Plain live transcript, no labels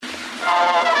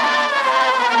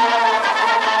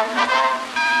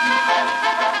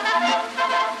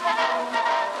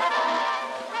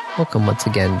Welcome once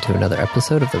again to another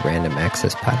episode of the Random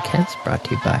Access Podcast, brought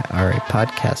to you by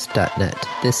rapodcast.net.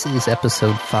 This is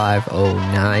episode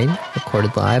 509,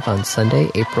 recorded live on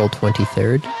Sunday, April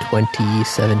 23rd,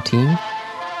 2017.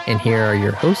 And here are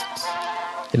your hosts.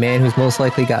 The man who's most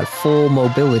likely got full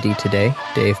mobility today,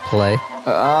 Dave Pillay.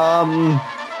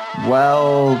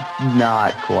 Well,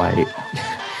 not quite.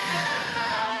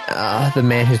 The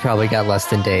man who's probably got less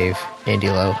than Dave, Andy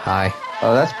Lowe. Hi.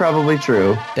 Oh, that's probably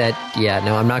true.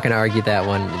 I'm not going to argue that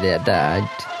one.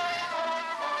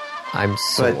 I'm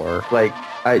sore. But,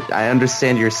 I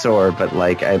understand you're sore, but,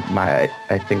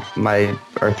 I think my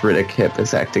arthritic hip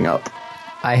is acting up.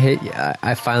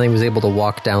 I finally was able to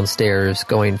walk downstairs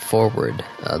going forward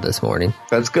this morning.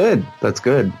 That's good.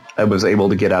 I was able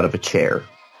to get out of a chair.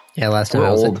 Yeah, last time We're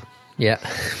I was old. Yeah.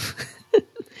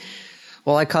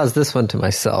 Well, I caused this one to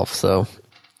myself, so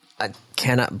I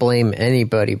cannot blame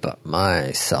anybody but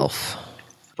myself.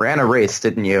 Ran a race,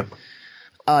 didn't you?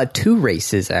 2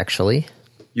 races, actually.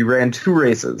 You ran 2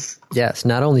 races. Yes,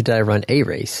 not only did I run a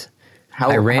race.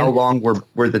 How long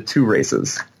were the 2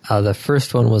 races? The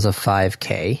first one was a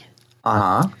 5K.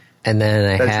 Uh-huh. And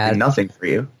then That should be nothing for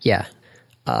you. Yeah.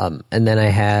 And then I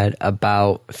had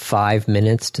about 5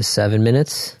 minutes to 7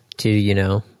 minutes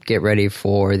to, get ready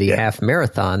for the half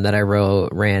marathon that I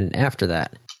ran after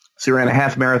that. So you ran a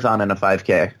half marathon and a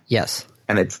 5K? Yes.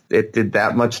 And it did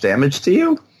that much damage to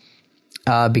you?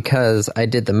 Because I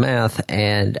did the math,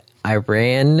 and I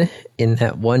ran in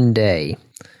that one day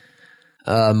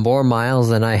more miles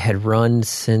than I had run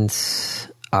since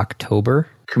October.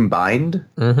 Combined?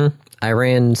 Mm-hmm. I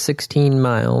ran 16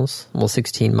 miles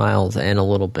and a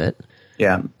little bit.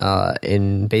 Yeah.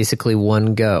 In basically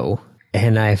one go.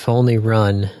 And I've only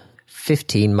run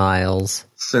 15 miles.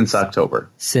 Since October.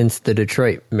 Since the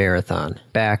Detroit Marathon,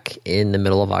 back in the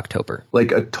middle of October.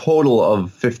 Like a total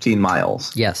of 15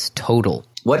 miles? Yes, total.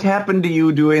 What happened to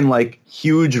you doing,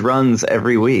 huge runs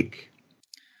every week?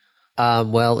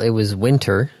 Well, it was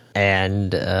winter,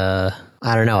 and I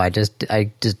don't know. I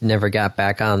just never got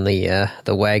back on the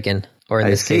wagon, or in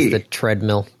this case, the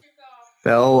treadmill.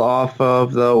 Fell off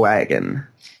of the wagon.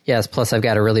 Yes, plus I've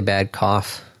got a really bad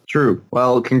cough. True.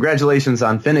 Well, congratulations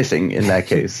on finishing in that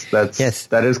case. That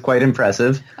is quite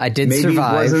impressive. I did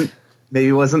survive. Maybe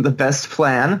it wasn't the best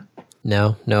plan.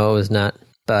 No, it was not.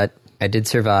 But I did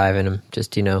survive, and I'm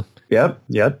just, Yep.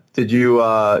 Did you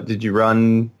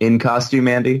run in costume,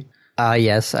 Andy?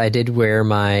 Yes, I did wear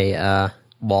my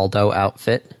Waldo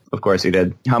outfit. Of course you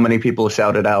did. How many people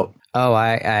shouted out? Oh,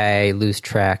 I lose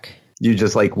track. You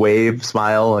just wave,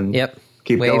 smile, and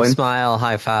keep wave, going? Smile,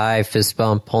 high five, fist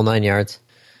bump, whole 9 yards.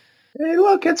 Hey,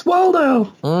 look, it's Waldo.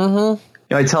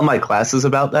 Mm-hmm. I tell my classes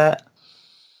about that.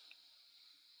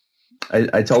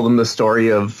 I tell them the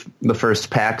story of the first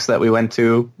PAX that we went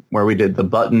to, where we did the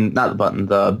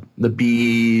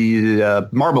bee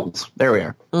marbles. There we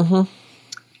are. Mm-hmm.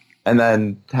 And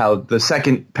then how the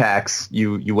second PAX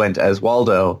you went as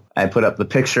Waldo. I put up the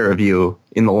picture of you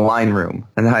in the line room,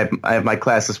 and I have my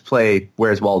classes play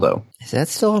Where's Waldo? Is that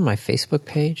still on my Facebook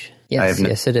page? Yes,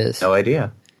 yes, it is. No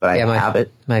idea, but I have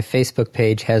it. My Facebook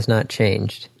page has not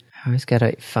changed. I always got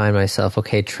to find myself.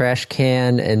 Okay, trash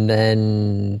can and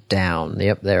then down.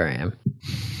 Yep, there I am.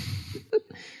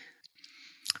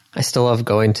 I still love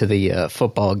going to the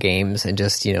football games and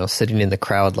just, sitting in the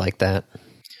crowd like that.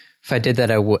 If I did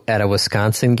that at a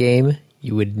Wisconsin game,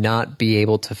 you would not be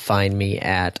able to find me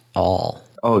at all.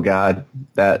 Oh, God,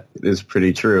 that is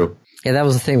pretty true. Yeah, that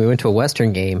was the thing. We went to a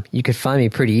Western game. You could find me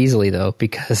pretty easily, though,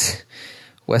 because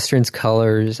Western's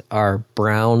colors are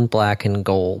brown, black, and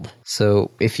gold. So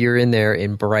if you're in there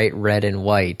in bright red and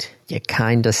white, you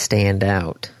kind of stand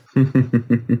out.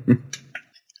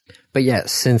 But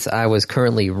yes, since I was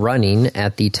currently running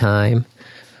at the time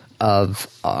of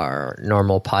our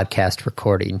normal podcast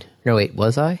recording. No, wait,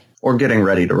 was I? Or getting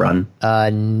ready to run.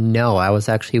 No, I was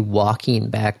actually walking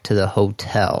back to the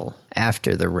hotel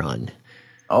after the run.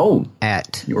 Oh,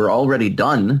 you were already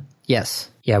done. Yes.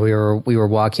 Yeah, we were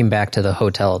walking back to the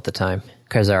hotel at the time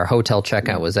because our hotel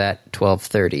checkout was at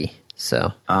 12:30.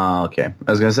 So. Oh, okay.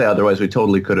 I was going to say, otherwise we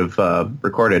totally could have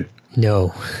recorded.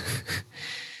 No.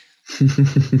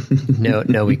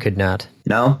 No, we could not.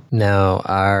 No? No,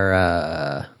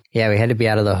 we had to be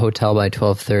out of the hotel by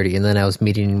 12:30, and then I was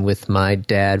meeting with my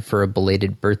dad for a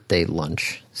belated birthday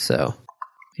lunch. So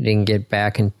we didn't get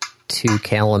back into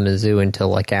Kalamazoo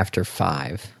until after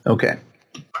 5. Okay.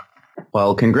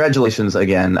 Well, congratulations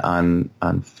again on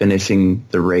finishing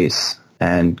the race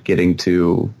and getting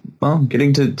to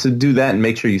do that and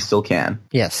make sure you still can.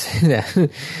 Yes.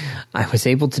 I was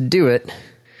able to do it.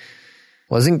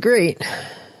 Wasn't great,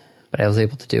 but I was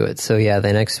able to do it. So yeah,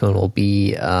 the next one will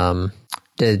be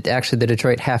Actually, the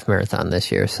Detroit Half Marathon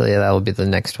this year. So yeah, that will be the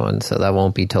next one. So that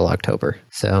won't be till October.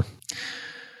 So,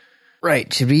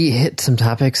 right. Should we hit some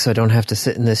topics so I don't have to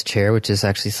sit in this chair, which is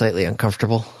actually slightly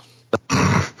uncomfortable?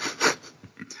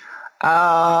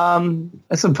 I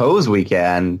suppose we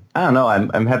can. I don't know.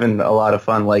 I'm having a lot of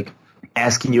fun, like,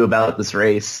 asking you about this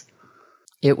race.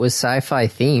 It was sci-fi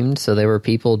themed, so there were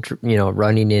people,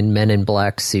 running in Men in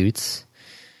Black suits.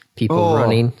 People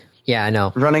running. Yeah, I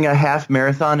know. Running a half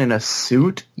marathon in a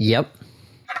suit? Yep.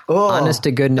 Oh, honest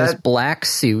to goodness, black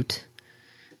suit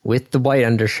with the white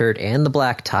undershirt and the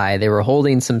black tie. They were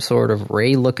holding some sort of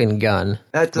Ray-looking gun.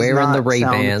 That does wearing not the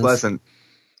Ray-Bans. sound pleasant.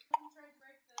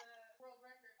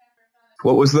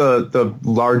 What was the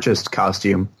largest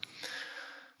costume?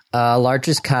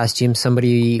 Largest costume,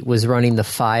 somebody was running the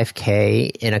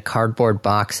 5K in a cardboard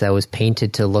box that was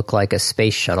painted to look like a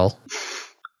space shuttle.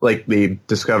 Like the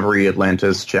Discovery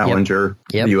Atlantis Challenger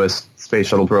Yep. U.S. Space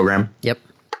Shuttle program. Yep.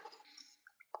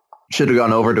 Should have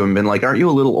gone over to him and been like, aren't you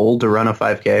a little old to run a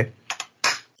 5K?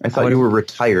 I thought you were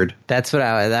retired. That's what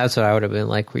I would have been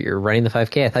like. When you're running the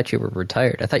 5K, I thought you were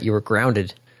retired. I thought you were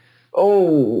grounded.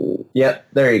 Oh, yep.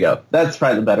 There you go. That's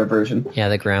probably the better version. Yeah,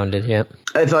 the grounded, yep.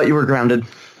 I thought you were grounded.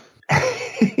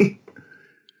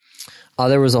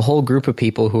 There was a whole group of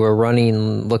people who were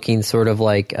running looking sort of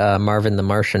like Marvin the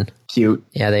Martian. Cute.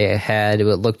 Yeah, they had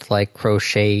what looked like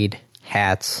crocheted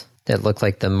hats that looked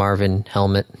like the Marvin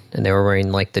helmet, and they were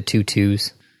wearing like the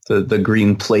tutus. The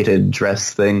green plated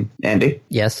dress thing. Andy?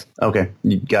 Yes. Okay.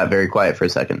 You got very quiet for a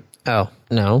second. Oh,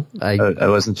 no. I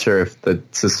wasn't sure if the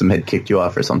system had kicked you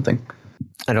off or something.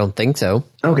 don't think so.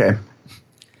 Okay.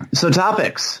 So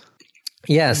topics.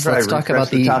 Yes, let's talk about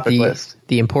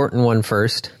the important one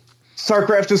first.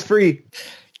 StarCraft is free.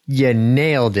 You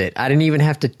nailed it. I didn't even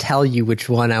have to tell you which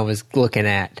one I was looking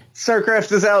at.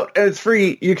 StarCraft is out and it's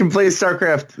free. You can play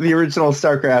StarCraft, the original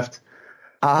StarCraft.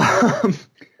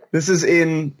 This is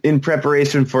in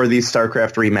preparation for the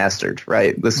StarCraft Remastered,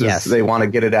 right? They want to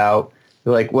get it out.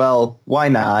 They're like, well, why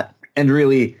not? And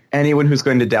really, anyone who's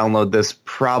going to download this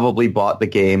probably bought the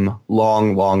game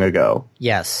long, long ago.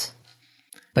 Yes.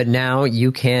 But now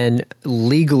you can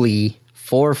legally,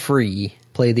 for free,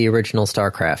 play the original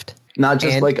StarCraft. Not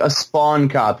just like a spawn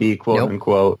copy, quote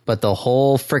unquote. But the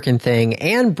whole frickin' thing,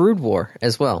 and Brood War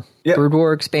as well. Yep. Brood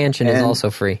War expansion is also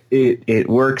free. It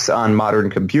works on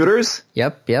modern computers.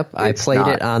 Yep. I played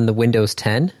it on the Windows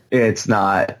 10. It's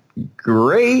not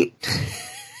great.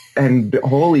 And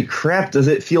holy crap, does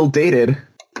it feel dated.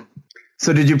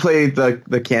 So did you play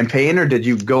the campaign, or did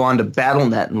you go on to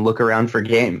Battle.net and look around for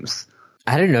games?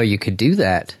 I didn't know you could do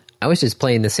that. I was just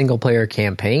playing the single-player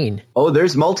campaign. Oh,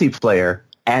 there's multiplayer,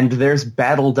 and there's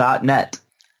Battle.net.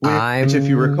 Which, if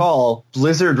you recall,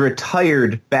 Blizzard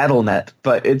retired Battle.net,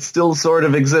 but it still sort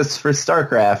of exists for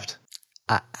StarCraft.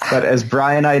 But as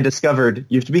Brian and I discovered,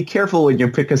 you have to be careful when you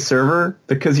pick a server,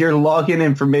 because your login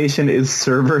information is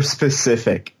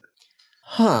server-specific.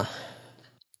 Huh.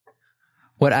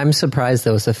 What I'm surprised,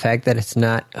 though, is the fact that it's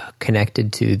not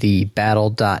connected to the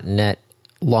Battle.net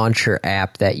launcher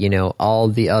app that, all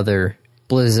the other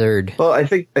Blizzard. Well, I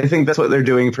think that's what they're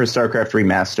doing for StarCraft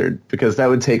Remastered, because that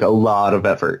would take a lot of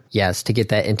effort. Yes, to get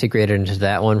that integrated into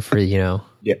that one for,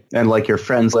 Yeah, and like your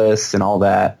friends list and all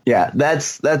that. Yeah,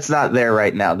 that's not there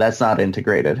right now. That's not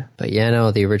integrated. But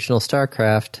the original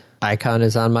StarCraft icon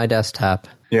is on my desktop.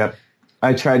 Yep.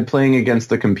 I tried playing against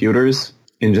the computers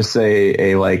in just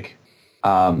a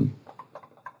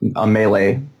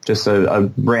melee, just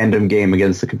a random game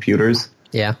against the computers.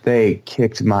 Yeah. They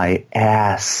kicked my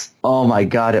ass. Oh my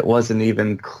god, it wasn't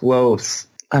even close.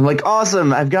 I'm like,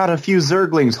 awesome, I've got a few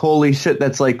Zerglings. Holy shit,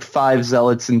 that's like 5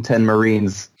 Zealots and 10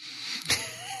 Marines.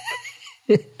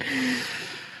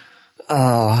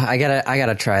 Oh, I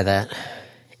gotta try that.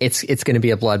 It's gonna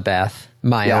be a bloodbath.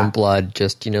 My own blood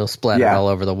just, splattered all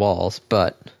over the walls,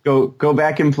 but... Go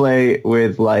back and play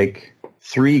with,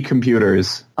 3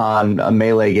 computers on a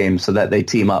melee game so that they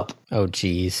team up. Oh,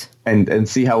 jeez. And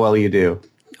see how well you do.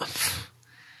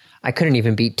 I couldn't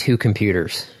even beat 2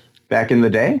 computers. Back in the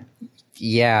day?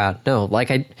 Yeah, no,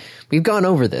 we've gone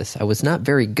over this. I was not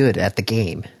very good at the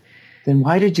game. Then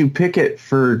why did you pick it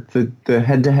for the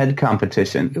head-to-head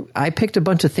competition? I picked a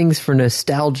bunch of things for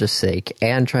nostalgia's sake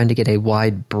and trying to get a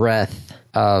wide breadth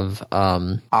of...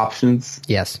 options?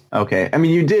 Yes. Okay. I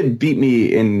mean, you did beat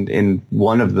me in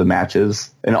one of the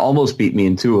matches and almost beat me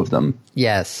in 2 of them.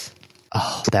 Yes.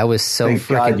 Oh, that was so Thank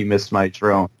God you missed my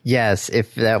drone. Yes,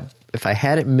 if I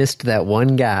hadn't missed that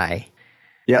one guy...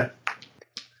 Yep.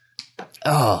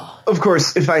 Oh. Of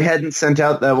course, if I hadn't sent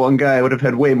out that one guy, I would have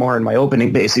had way more in my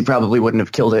opening base. He probably wouldn't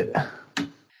have killed it.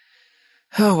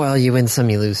 Oh, well, you win some,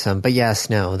 you lose some. But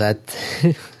yes, no, that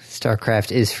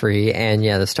StarCraft is free, and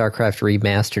yeah, the StarCraft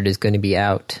Remastered is going to be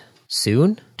out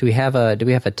soon. Do we have a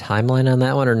timeline on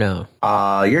that one or no?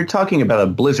 You're talking about a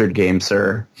Blizzard game,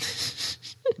 sir.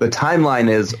 The timeline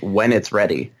is when it's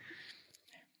ready.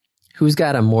 Who's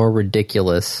got a more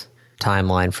ridiculous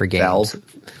timeline for games? Valve.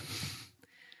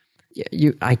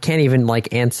 I can't even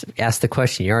ask the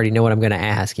question. You already know what I'm going to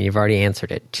ask, and you've already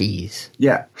answered it. Jeez.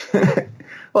 Yeah.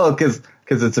 Well, because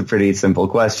it's a pretty simple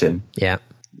question. Yeah.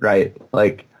 Right.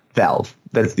 Like Valve.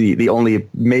 That's the only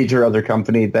major other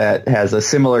company that has a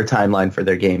similar timeline for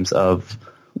their games of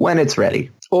when it's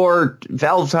ready. Or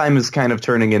Valve time is kind of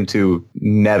turning into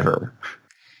never.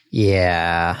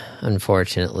 Yeah,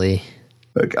 unfortunately.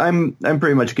 Look, I'm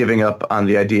pretty much giving up on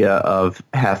the idea of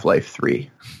Half-Life 3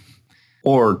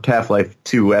 or Half-Life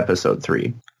 2 Episode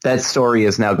 3. That story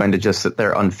is now going to just sit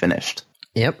there unfinished.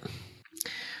 Yep.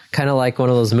 Kind of like one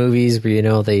of those movies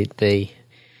where, they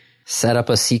set up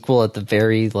a sequel at the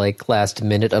very last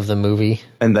minute of the movie.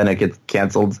 And then it gets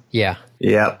canceled. Yeah.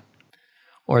 Yep.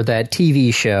 Or that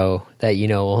TV show that,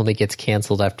 only gets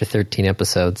canceled after 13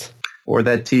 episodes. Or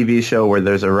that TV show where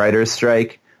there's a writer's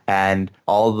strike and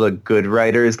all the good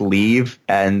writers leave,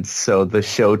 and so the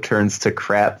show turns to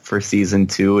crap for season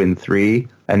 2 and 3,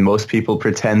 and most people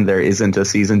pretend there isn't a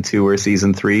season 2 or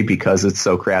season 3 because it's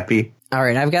so crappy. All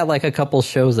right, I've got a couple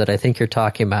shows that I think you're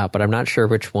talking about, but I'm not sure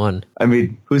which one. I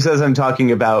mean, who says I'm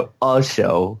talking about a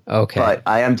show? Okay. But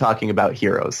I am talking about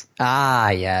Heroes.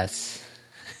 Ah, yes.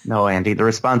 No, Andy, the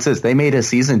response is they made a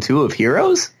season 2 of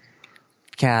Heroes?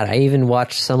 God, I even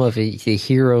watched some of the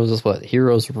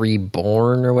Heroes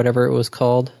Reborn or whatever it was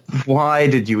called. Why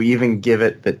did you even give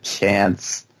it the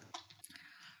chance?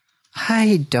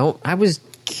 I was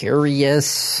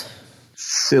curious.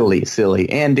 Silly.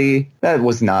 Andy, that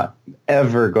was not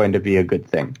ever going to be a good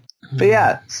thing. But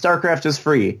yeah, StarCraft is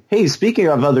free. Hey, speaking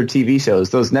of other TV shows,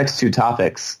 those next two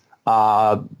topics,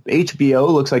 HBO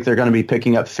looks like they're going to be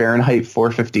picking up Fahrenheit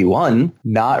 451.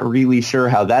 Not really sure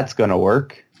how that's going to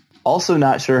work. Also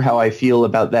not sure how I feel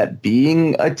about that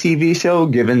being a TV show,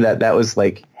 given that was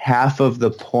half of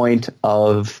the point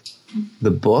of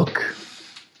the book.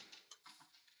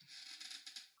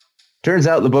 Turns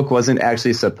out the book wasn't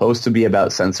actually supposed to be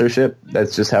about censorship.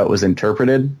 That's just how it was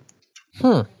interpreted.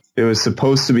 It was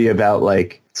supposed to be about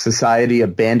society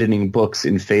abandoning books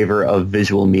in favor of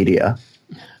visual media.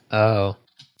 Oh.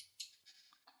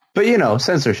 But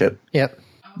censorship. Yep.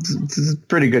 It's a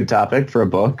pretty good topic for a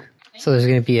book. So there's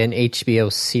going to be an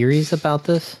HBO series about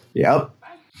this? Yep.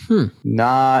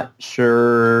 Not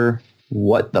sure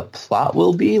what the plot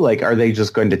will be. Are they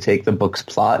just going to take the book's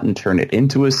plot and turn it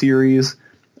into a series?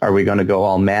 Are we going to go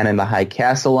all Man in the High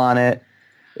Castle on it?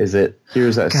 Is it,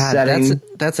 here's a setting?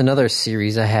 That's another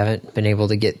series I haven't been able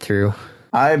to get through.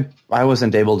 I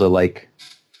wasn't able to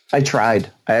I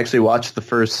tried. I actually watched the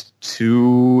first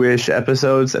 2-ish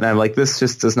episodes and I'm this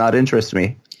just does not interest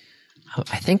me.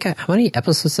 I think, how many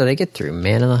episodes did I get through?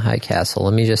 Man in the High Castle.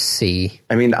 Let me just see.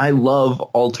 I mean, I love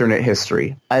alternate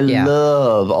history. I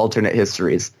love alternate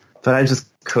histories, but I just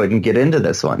couldn't get into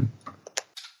this one.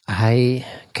 And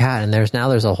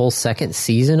there's a whole second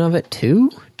season of it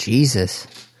too? Jesus.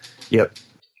 Yep.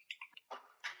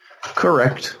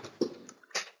 Correct.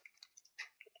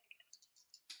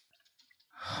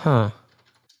 Huh.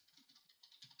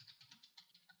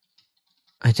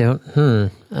 I don't,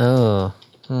 oh.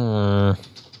 Aw.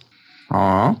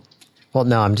 Well,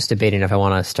 no, I'm just debating if I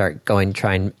want to start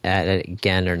trying at it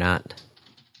again or not.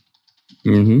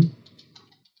 Mm-hmm.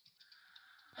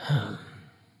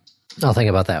 I'll think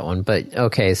about that one. But,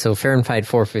 okay, so Fahrenheit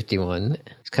 451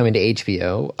 is coming to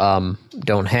HBO.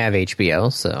 Don't have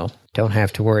HBO, so don't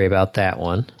have to worry about that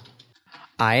one.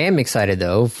 I am excited,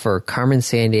 though, for Carmen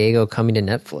Sandiego coming to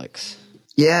Netflix.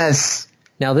 Yes.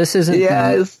 Now, this isn't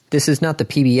this is not the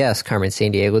PBS Carmen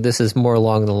Sandiego. This is more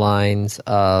along the lines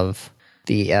of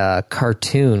the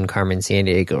cartoon Carmen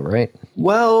Sandiego, right?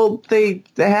 Well, they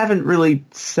haven't really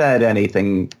said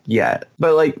anything yet.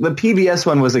 But the PBS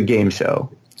one was a game show.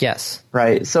 Yes.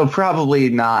 Right. So probably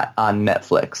not on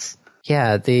Netflix.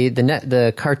 Yeah,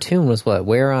 the cartoon was what?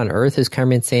 Where on Earth is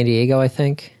Carmen Sandiego, I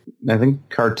think? I think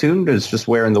cartoon is just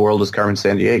Where in the World is Carmen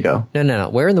Sandiego. No.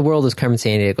 Where in the World is Carmen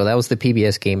Sandiego? That was the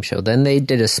PBS game show. Then they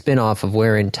did a spin-off of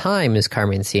Where in Time is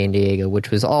Carmen Sandiego,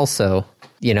 which was also,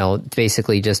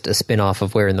 basically just a spin-off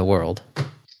of Where in the World.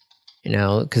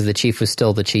 Because the chief was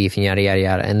still the chief and yada, yada,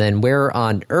 yada. And then Where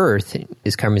on Earth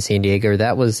is Carmen Sandiego?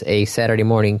 That was a Saturday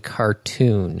morning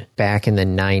cartoon back in the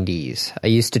 90s. I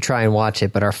used to try and watch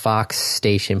it, but our Fox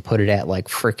station put it at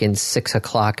frickin' 6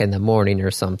 o'clock in the morning or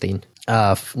something.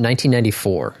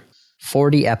 1994.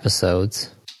 40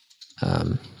 episodes.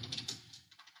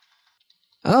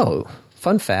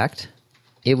 fun fact,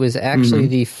 it was actually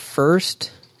the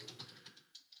first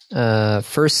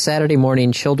Saturday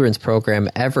morning children's program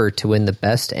ever to win the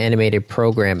Best Animated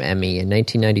Program Emmy in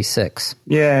 1996.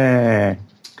 Yeah,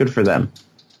 good for them.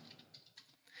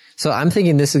 So I'm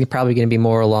thinking this is probably going to be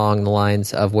more along the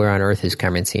lines of Where on Earth is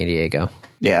Carmen Sandiego?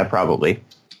 Yeah, probably.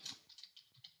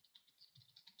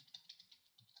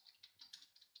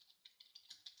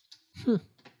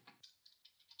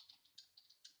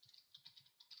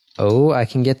 Oh, I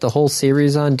can get the whole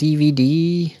series on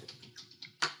DVD.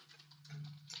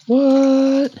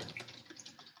 What?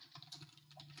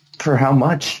 For how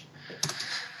much?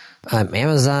 I'm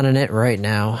Amazoning it right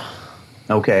now.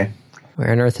 Okay.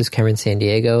 Where on Earth is Carmen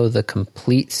Sandiego? The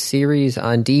complete series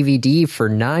on DVD for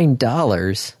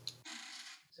 $9.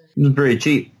 It's pretty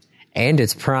cheap. And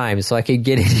it's Prime, so I could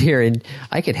get it here and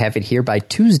I could have it here by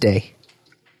Tuesday.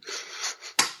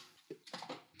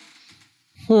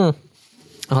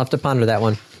 I'll have to ponder that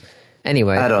one.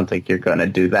 Anyway. I don't think you're going to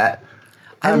do that.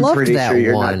 I'm pretty sure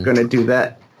you're not going to do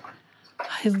that.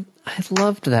 I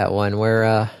loved that one where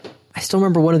I still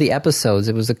remember one of the episodes.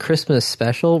 It was a Christmas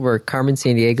special where Carmen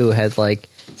Sandiego had like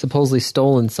supposedly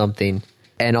stolen something,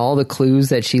 and all the clues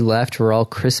that she left were all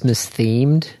Christmas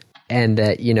themed, and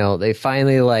that, you know, they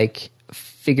finally like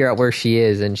figure out where she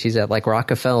is, and she's at like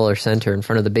Rockefeller Center in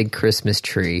front of the big Christmas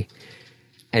tree.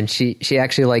 And she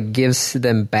actually like gives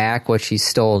them back what she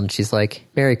stole, and she's like,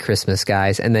 "Merry Christmas,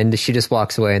 guys." And then she just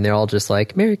walks away, and they're all just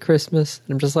like, "Merry Christmas."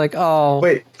 And I'm just like, oh.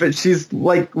 Wait, but she's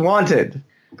like wanted.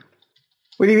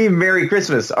 What do you mean, Merry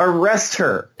Christmas? Arrest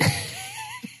her.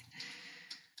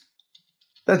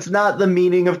 That's not the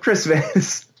meaning of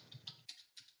Christmas.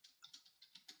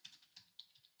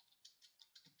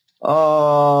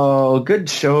 Oh, good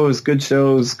shows, good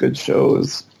shows, good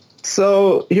shows.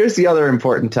 So here's the other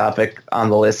important topic on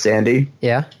the list, Sandy.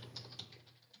 Yeah?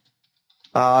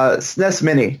 SNES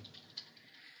Mini.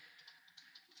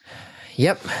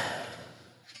 Yep.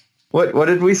 What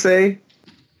did we say?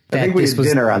 I think we had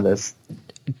dinner on this.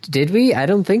 Did we? I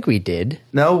don't think we did.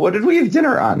 No, what did we have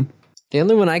dinner on? The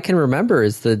only one I can remember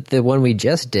is the one we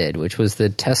just did, which was the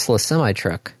Tesla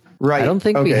semi-truck. Right. I don't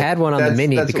think we had one on the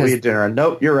Mini. That's what we had dinner on.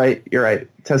 Nope, you're right.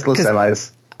 Tesla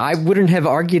semis. I wouldn't have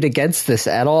argued against this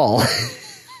at all.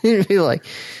 It'd be like,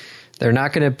 they're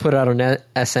not going to put out an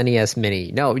SNES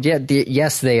Mini. No,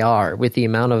 yes, they are. With the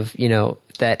amount of, you know,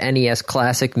 that NES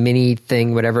Classic Mini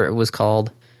thing, whatever it was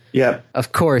called. Yep.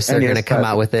 Of course they're going to come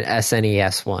out with an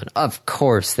SNES one. Of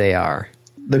course they are.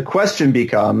 The question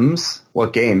becomes,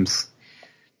 what games?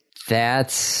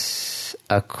 That's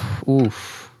a...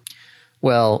 Oof.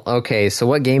 Well, okay, so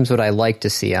what games would I like to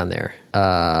see on there?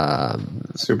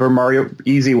 Super Mario,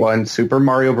 easy one, Super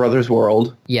Mario Brothers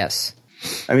World. Yes.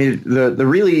 I mean, the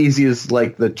really easy is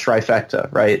like the trifecta,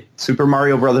 right? Super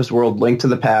Mario Brothers World, Link to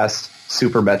the Past,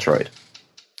 Super Metroid.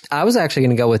 I was actually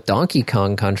going to go with Donkey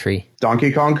Kong Country.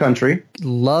 Donkey Kong Country.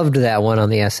 Loved that one on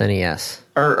the SNES.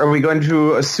 Are we going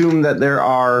to assume that there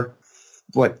are,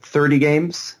 30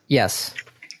 games? Yes.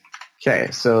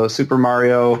 Okay, so Super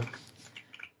Mario...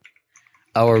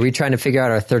 Oh, are we trying to figure out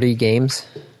our 30 games?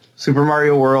 Super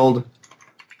Mario World,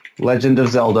 Legend of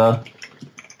Zelda,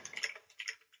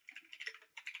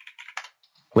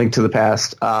 Link to the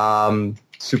Past,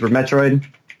 Super Metroid,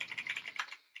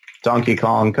 Donkey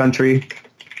Kong Country,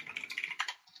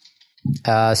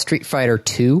 Street Fighter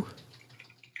 2.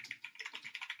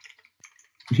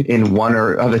 In one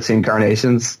of its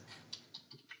incarnations.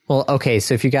 Well, okay,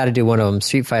 so if you got to do one of them,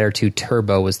 Street Fighter 2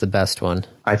 Turbo was the best one.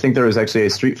 I think there was actually a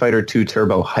Street Fighter 2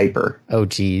 Turbo Hyper. Oh,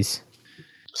 geez.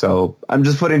 So I'm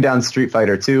just putting down Street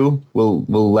Fighter 2. We'll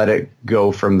let it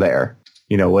go from there.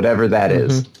 You know, whatever that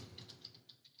is.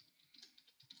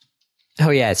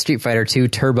 Oh, yeah, Street Fighter 2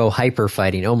 Turbo Hyper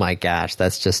Fighting. Oh, my gosh,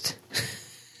 that's just...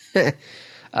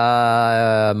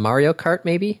 Mario Kart,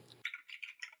 maybe?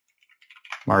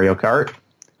 Mario Kart?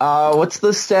 What's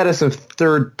the status of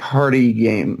third-party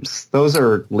games? Those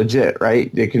are legit,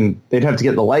 right? They'd have to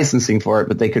get the licensing for it,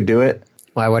 but they could do it.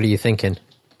 Why? What are you thinking?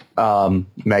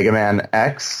 Mega Man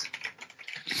X,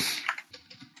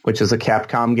 which is a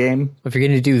Capcom game. If you're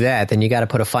going to do that, then you got to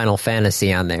put a Final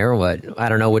Fantasy on there. What? I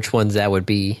don't know which ones that would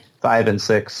be. 5 and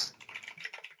 6.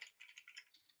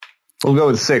 We'll go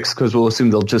with 6 because we'll assume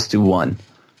they'll just do one.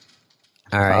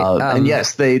 All right. And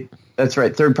yes, that's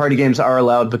right. Third-party games are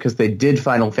allowed because they did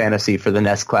Final Fantasy for the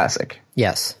NES Classic.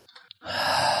 Yes.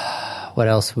 What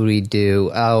else would we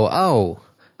do? Oh,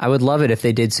 I would love it if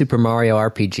they did Super Mario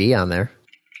RPG on there.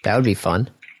 That would be fun.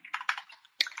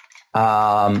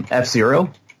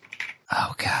 F-Zero.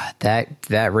 Oh, God.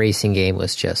 That racing game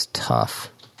was just tough.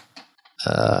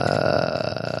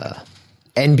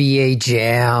 NBA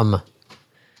Jam.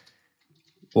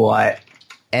 What?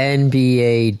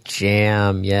 NBA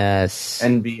Jam, yes.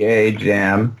 NBA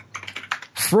Jam.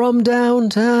 From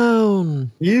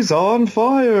downtown. He's on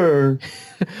fire.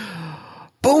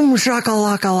 Boom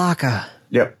shakalaka laka.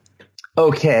 Yep.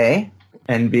 Okay.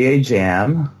 NBA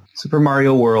Jam. Super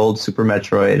Mario World, Super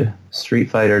Metroid, Street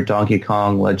Fighter, Donkey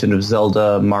Kong, Legend of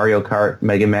Zelda, Mario Kart,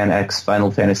 Mega Man X, Final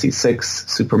Fantasy VI,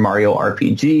 Super Mario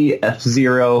RPG,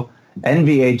 F-Zero,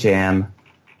 NBA Jam.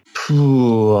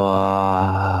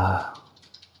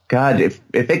 God, if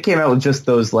it came out with just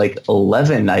those,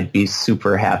 11, I'd be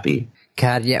super happy.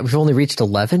 God, yeah, we've only reached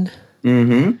 11?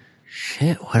 Mm-hmm.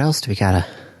 Shit, what else do we gotta...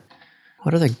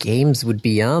 What other games would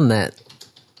be on that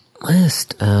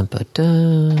list? Is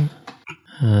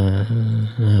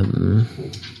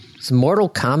Mortal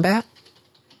Kombat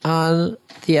on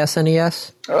the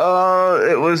SNES?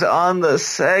 It was on the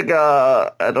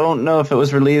Sega. I don't know if it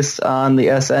was released on the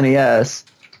SNES.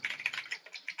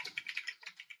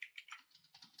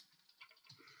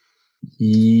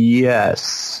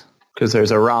 Yes, because there's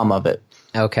a ROM of it.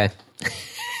 Okay.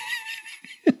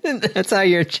 That's how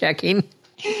you're checking.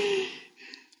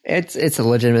 It's a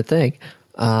legitimate thing.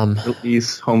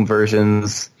 Release, home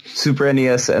versions, Super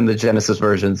NES, and the Genesis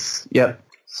versions. Yep.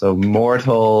 So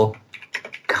Mortal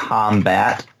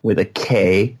Kombat with a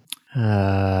K.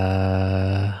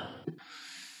 Oh,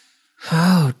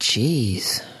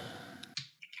 jeez.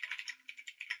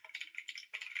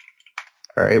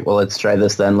 All right, well, let's try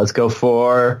this then. Let's go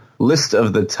for list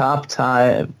of the top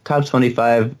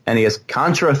 25 NES.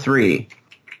 Contra 3.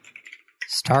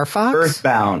 Star Fox?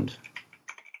 Earthbound.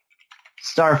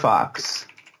 Star Fox.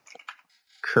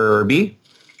 Kirby.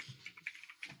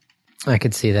 I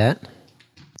could see that.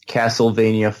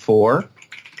 Castlevania 4.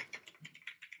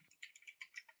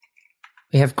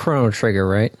 We have Chrono Trigger,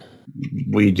 right?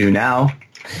 We do now.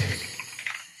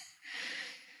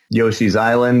 Yoshi's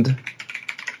Island.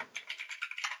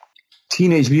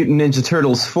 Teenage Mutant Ninja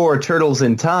Turtles 4, Turtles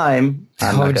in Time.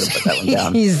 I'm not going to put that one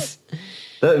down.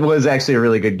 That was actually a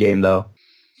really good game, though.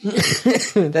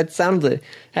 That sounded...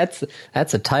 That's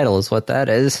a title is what that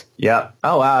is. Yeah.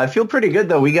 Oh, wow. I feel pretty good,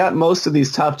 though. We got most of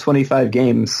these top 25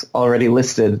 games already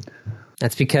listed.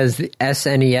 That's because the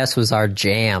SNES was our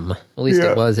jam. At least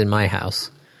it was in my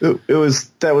house.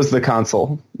 That was the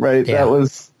console, right? Yeah. That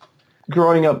was...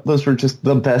 Growing up, those were just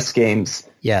the best games.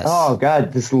 Yes. Oh,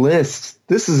 God, this list.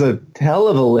 This is a hell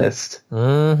of a list.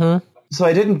 Mm-hmm. So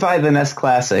I didn't buy the NES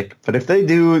Classic, but if they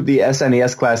do the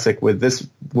SNES Classic with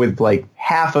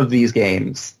half of these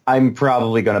games, I'm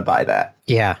probably going to buy that.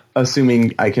 Yeah.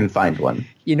 Assuming I can find one.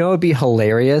 You know, it would be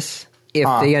hilarious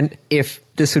if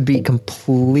this would be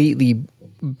completely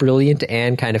brilliant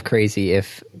and kind of crazy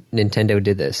if Nintendo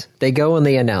did this. They go and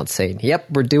they announce saying, yep,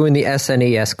 we're doing the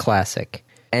SNES Classic.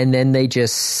 And then they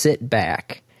just sit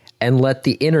back and let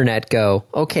the internet go,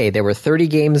 okay, there were 30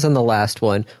 games on the last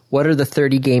one. What are the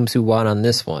 30 games we want on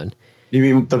this one? You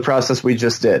mean the process we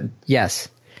just did? Yes.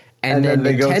 And then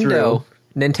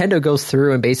Nintendo goes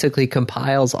through and basically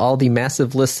compiles all the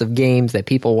massive lists of games that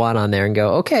people want on there and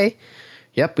go, okay,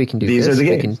 yep, we can do this. These are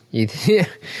the games. Yeah.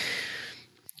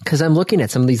 Because I'm looking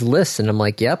at some of these lists and I'm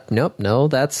like, yep, nope, no,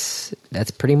 that's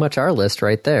pretty much our list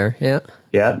right there. Yeah.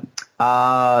 Yeah.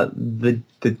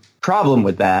 The problem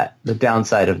with that, the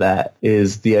downside of that,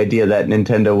 is the idea that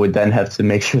Nintendo would then have to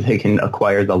make sure they can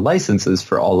acquire the licenses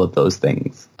for all of those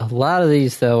things. A lot of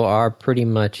these, though, are pretty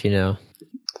much,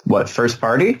 What, first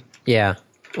party? Yeah.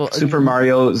 Well, Super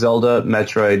Mario, Zelda,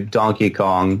 Metroid, Donkey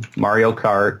Kong, Mario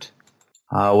Kart.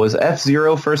 Was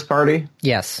F-Zero first party?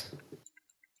 Yes.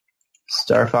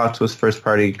 Star Fox was first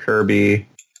party, Kirby.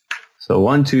 So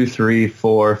 1, 2, 3,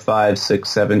 4, 5, 6,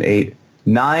 7, 8...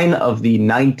 9 of the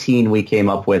 19 we came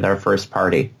up with are first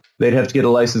party. They'd have to get a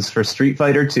license for Street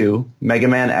Fighter 2, Mega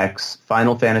Man X,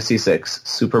 Final Fantasy VI,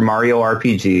 Super Mario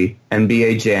RPG,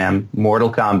 NBA Jam,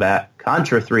 Mortal Kombat,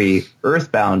 Contra 3,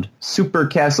 Earthbound, Super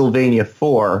Castlevania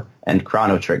 4, and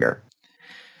Chrono Trigger.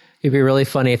 It'd be really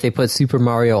funny if they put Super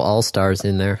Mario All-Stars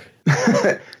in there.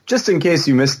 Just in case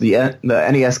you missed the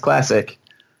NES Classic.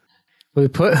 We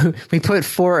put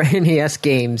 4 NES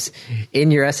games in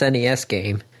your SNES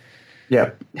game.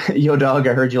 Yeah. Yo, dog,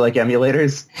 I heard you like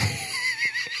emulators.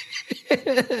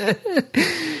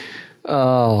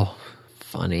 Oh,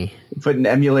 funny. Put an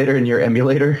emulator in your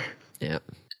emulator. Yeah.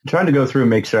 I'm trying to go through and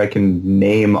make sure I can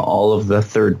name all of the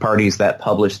third parties that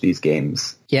publish these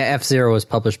games. Yeah, F-Zero was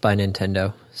published by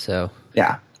Nintendo, so...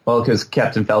 Yeah. Well, because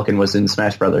Captain Falcon was in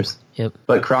Smash Brothers. Yep.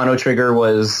 But Chrono Trigger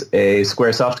was a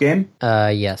Squaresoft game?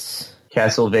 Yes.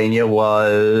 Castlevania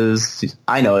was...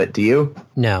 I know it. Do you?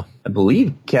 No. I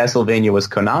believe Castlevania was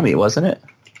Konami, wasn't it?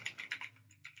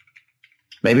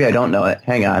 Maybe I don't know it.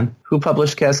 Hang on. Who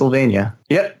published Castlevania?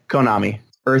 Yep, Konami.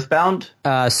 Earthbound?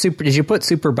 Did you put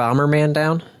Super Bomberman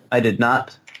down? I did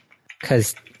not.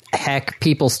 Because, heck,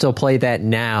 people still play that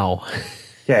now.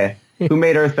 Okay. Who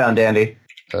made Earthbound, Andy?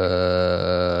 I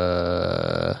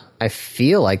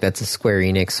feel like that's a Square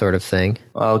Enix sort of thing.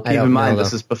 Well, keep in mind,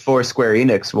 this is before Square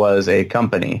Enix was a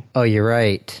company. Oh, you're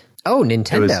right. Oh,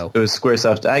 Nintendo. It was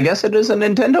Squaresoft. I guess it is a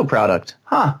Nintendo product.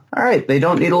 Huh. All right. They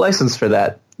don't need a license for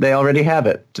that. They already have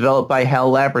it. Developed by HAL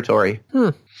Laboratory.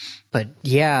 But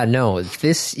yeah, no.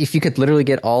 If you could literally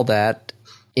get all that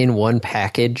in one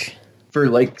package. For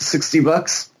like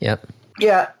 $60? Yep.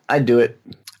 Yeah, I'd do it.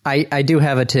 I do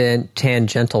have a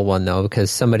tangential one, though,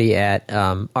 because somebody at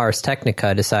Ars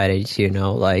Technica decided,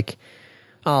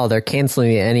 they're canceling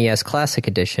the NES Classic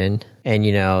Edition. And,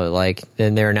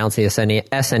 then they're announcing this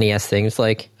SNES thing. It's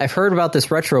like, I've heard about this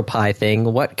RetroPie thing.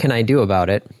 What can I do about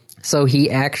it? So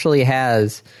he actually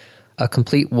has a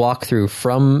complete walkthrough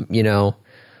from,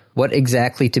 what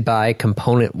exactly to buy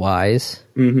component-wise.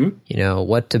 Mm-hmm.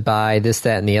 What to buy, this,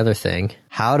 that, and the other thing.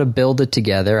 How to build it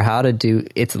together,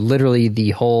 it's literally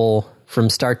the whole, from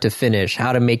start to finish,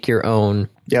 how to make your own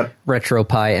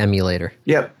RetroPie emulator.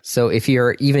 Yep. So if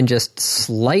you're even just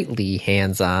slightly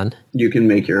hands-on, you can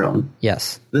make your own.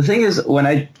 Yes. The thing is, when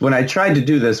I tried to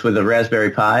do this with a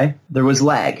Raspberry Pi, there was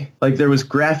lag. Like, there was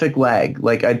graphic lag.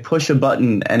 Like, I'd push a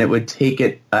button and it would take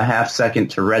it a half second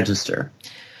to register.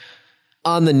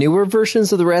 On the newer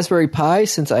versions of the Raspberry Pi,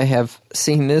 since I have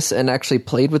seen this and actually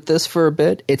played with this for a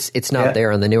bit, it's not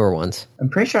there on the newer ones. I'm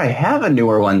pretty sure I have a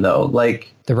newer one, though.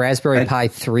 Like the Raspberry Pi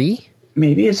 3?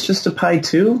 Maybe it's just a Pi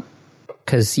 2?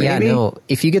 Because,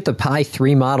 if you get the Pi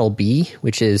 3 Model B,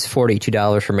 which is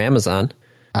 $42 from Amazon,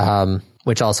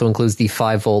 which also includes the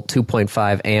 5-volt,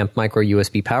 2.5 amp micro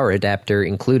USB power adapter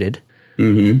included,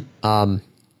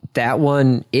 that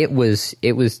one, it was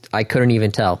I couldn't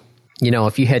even tell.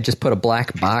 If you had just put a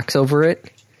black box over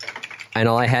it, and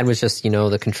all I had was just,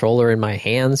 the controller in my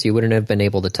hands, you wouldn't have been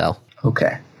able to tell.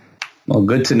 Okay. Well,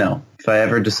 good to know. If I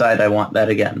ever decide I want that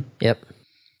again. Yep.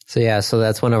 So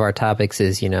that's one of our topics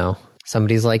is,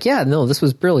 somebody's like, yeah, no, this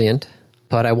was brilliant,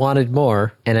 but I wanted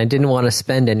more, and I didn't want to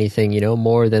spend anything,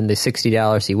 more than the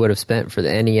 $60 he would have spent for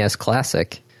the NES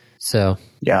Classic. So.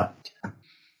 Yeah.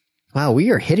 Wow,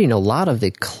 we are hitting a lot of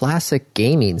the classic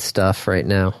gaming stuff right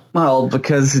now. Well,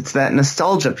 because it's that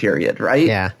nostalgia period, right?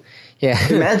 Yeah.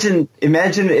 Imagine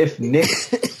if Nick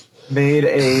made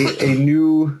a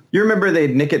new... You remember they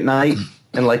had Nick at Night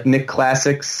and, Nick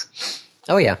Classics?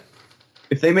 Oh, yeah.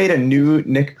 If they made a new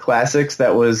Nick Classics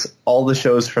that was all the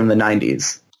shows from the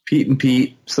 90s. Pete and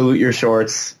Pete, Salute Your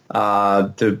Shorts,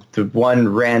 the one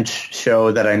ranch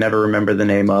show that I never remember the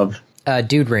name of.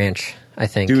 Dude Ranch, I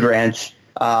think. Dude Ranch.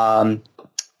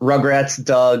 Rugrats,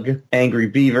 Doug, Angry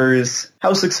Beavers.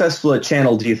 How successful a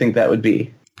channel do you think that would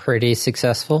be? Pretty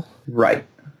successful. Right.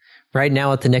 Right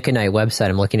now at the Nick at Night website,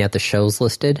 I'm looking at the shows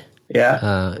listed.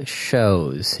 Yeah.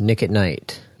 Shows, Nick at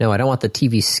Night. No, I don't want the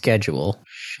TV schedule.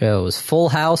 Shows, Full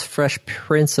House, Fresh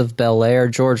Prince of Bel-Air,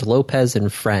 George Lopez,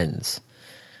 and Friends.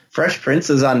 Fresh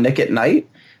Prince is on Nick at Night?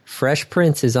 Fresh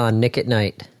Prince is on Nick at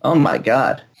Night. Oh my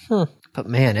God. But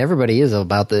man, everybody is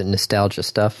about the nostalgia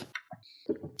stuff.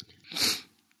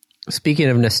 Speaking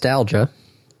of nostalgia,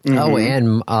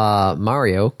 and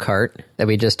Mario Kart that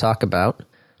we just talked about,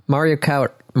 Mario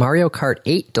Kart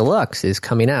 8 Deluxe is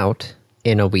coming out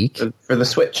in a week. For the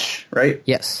Switch, right?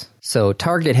 Yes. So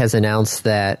Target has announced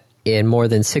that in more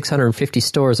than 650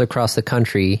 stores across the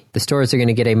country, the stores are going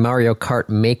to get a Mario Kart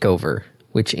makeover,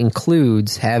 which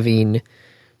includes having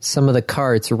some of the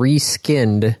carts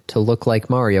reskinned to look like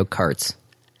Mario Karts.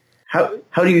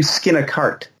 How do you skin a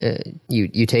cart?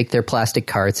 You take their plastic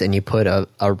carts and you put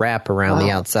a wrap around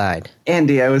the outside.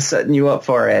 Andy, I was setting you up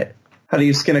for it. How do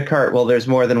you skin a cart? Well, there's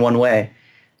more than one way.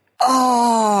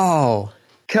 Oh!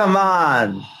 Come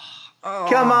on!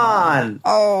 Come on!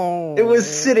 Oh! It was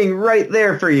sitting right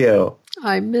there for you.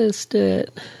 I missed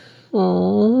it.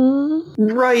 Aww.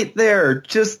 Right there,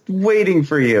 just waiting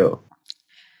for you.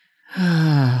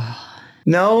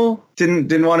 No?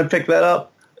 Didn't want to pick that up?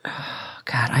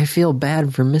 God, I feel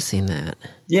bad for missing that.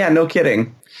 Yeah, no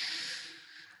kidding.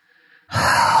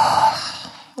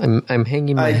 I'm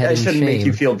hanging my head in shame. I shouldn't make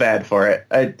you feel bad for it.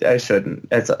 I shouldn't.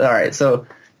 It's all right. So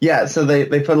they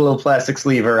put a little plastic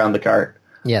sleeve around the cart.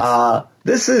 Yes.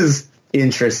 This is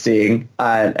interesting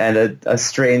and a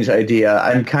strange idea.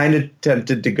 I'm kind of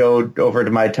tempted to go over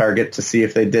to my Target to see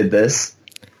if they did this.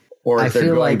 Or if I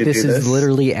feel like this is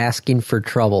literally asking for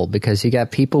trouble because you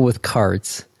got people with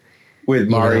carts. With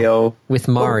Mario. With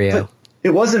Mario.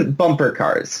 it wasn't bumper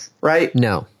cars, right?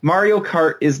 No. Mario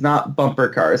Kart is not bumper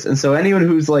cars. And so anyone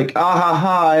who's like,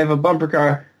 I have a bumper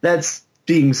car, that's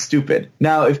being stupid.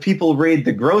 Now, if people raid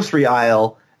the grocery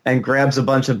aisle and grabs a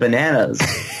bunch of bananas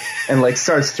and like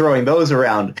starts throwing those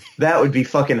around, that would be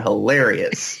fucking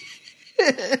hilarious.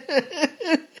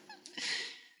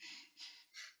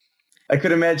 I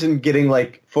could imagine getting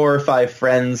like 4 or 5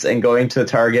 friends and going to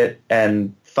Target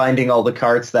and finding all the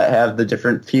carts that have the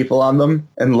different people on them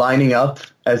and lining up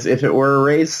as if it were a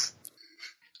race.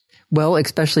 Well,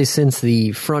 especially since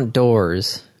the front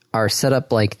doors are set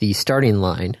up like the starting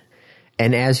line.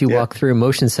 And as you walk through,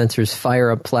 motion sensors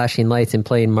fire up flashing lights and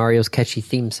play Mario's catchy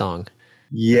theme song.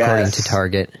 Yes. According to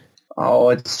Target. Oh,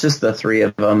 it's just the 3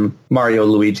 of them. Mario,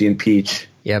 Luigi, and Peach.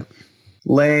 Yep.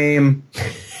 Lame.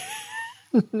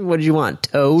 What did you want?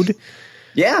 Toad?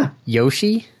 Yeah.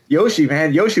 Yoshi? Yoshi,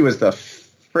 man. Yoshi was the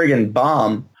friggin'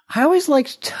 bomb. I always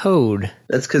liked Toad.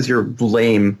 That's because you're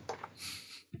lame.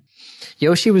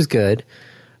 Yoshi was good.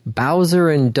 Bowser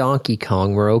and Donkey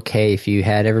Kong were okay if you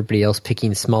had everybody else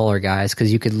picking smaller guys,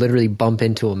 because you could literally bump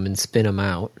into them and spin them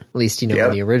out. At least, in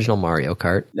the original Mario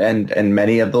Kart. And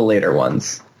many of the later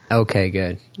ones. Okay,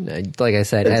 good. Like I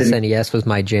said, SNES was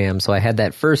my jam, so I had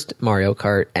that first Mario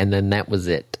Kart, and then that was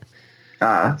it.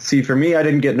 See, for me, I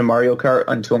didn't get into Mario Kart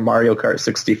until Mario Kart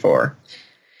 64.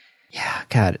 Yeah,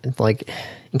 God, like,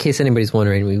 in case anybody's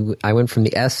wondering, I went from the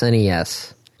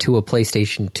SNES to a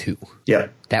PlayStation 2. Yeah.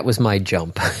 That was my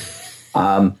jump.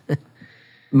 My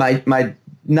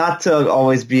not to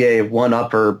always be a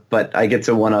one-upper, but I get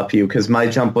to one-up you, because my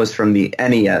jump was from the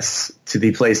NES to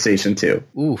the PlayStation 2.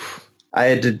 Oof. I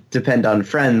had to depend on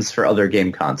friends for other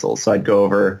game consoles, so I'd go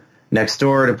over next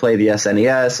door to play the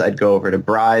SNES, I'd go over to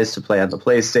Bry's to play on the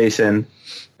PlayStation,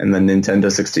 and then Nintendo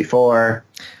 64.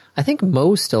 I think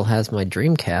Mo still has my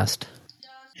Dreamcast.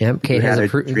 Yep, Kate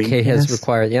has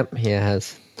required. Yep, he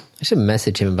has. I should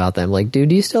message him about that. I'm like, dude,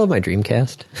 do you still have my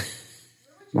Dreamcast?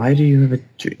 Why do you have a...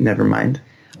 Never mind.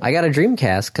 I got a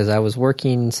Dreamcast because I was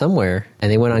working somewhere, and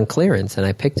they went on clearance, and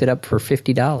I picked it up for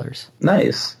 $50.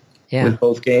 Nice. Yeah. With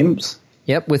both games?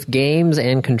 Yep, with games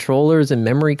and controllers and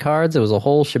memory cards. It was a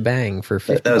whole shebang for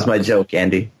 $50. That was my joke,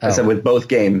 Andy. I said with both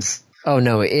games. Oh,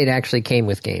 no, it actually came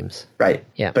with games. Right.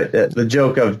 Yeah. But the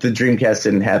joke of the Dreamcast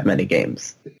didn't have many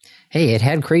games. Hey, it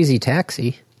had Crazy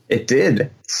Taxi. It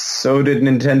did. So did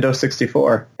Nintendo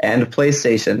 64 and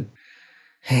PlayStation.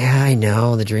 Yeah, I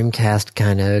know. The Dreamcast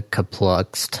kind of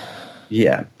kapluxed.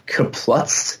 Yeah.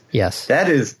 Kaplutzed? Yes. That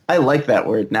is, I like that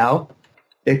word now.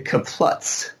 It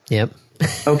kaplutzed. Yep.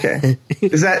 Okay.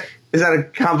 Is that a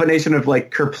combination of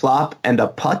like kerplop and a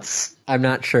putz? I'm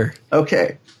not sure.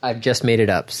 Okay. I've just made it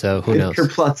up, so who knows?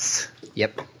 Kerplutz.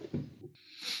 Yep.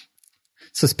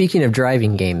 So speaking of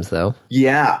driving games, though.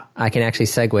 Yeah. I can actually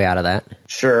segue out of that.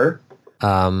 Sure.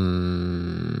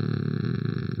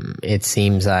 It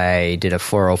seems I did a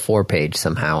 404 page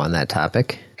somehow on that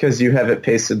topic. Because you have it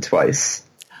pasted twice.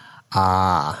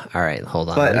 All right, hold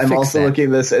on. But I'm also looking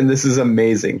at this, and this is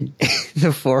amazing.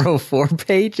 The 404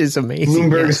 page is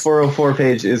amazing. Bloomberg's 404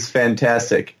 page is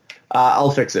fantastic.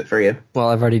 I'll fix it for you. Well,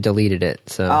 I've already deleted it,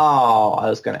 so... Oh, I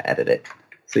was going to edit it,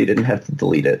 so you didn't have to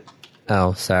delete it.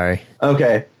 Oh, sorry.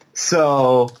 Okay,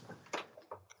 so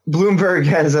Bloomberg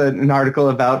has an article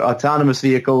about autonomous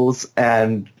vehicles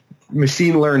and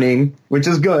machine learning, which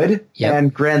is good,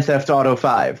 and Grand Theft Auto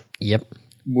 5. Yep.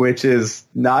 Which is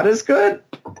not as good?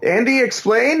 Andy,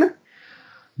 explain?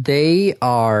 They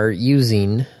are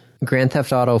using Grand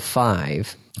Theft Auto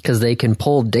 5 because they can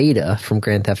pull data from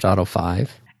Grand Theft Auto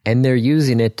 5, and they're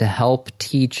using it to help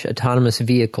teach autonomous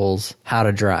vehicles how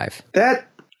to drive.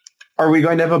 Are we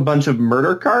going to have a bunch of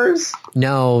murder cars?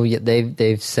 No,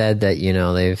 they've said that,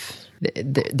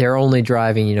 they're only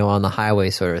driving, on the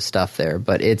highway sort of stuff there,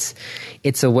 but it's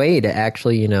a way to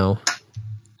actually,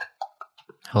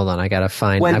 Hold on, I gotta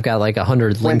find... I've got like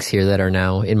 100 links here that are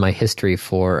now in my history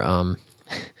for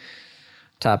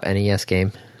top NES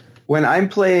game. When I'm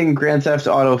playing Grand Theft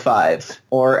Auto 5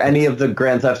 or any of the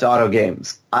Grand Theft Auto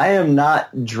games, I am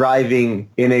not driving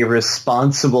in a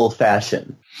responsible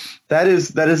fashion. That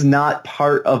is not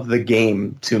part of the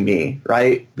game to me,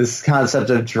 right? This concept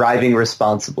of driving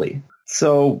responsibly.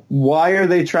 So why are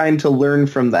they trying to learn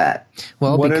from that?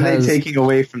 Well, what are they taking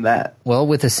away from that? Well,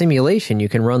 with a simulation, you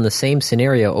can run the same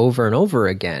scenario over and over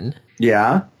again.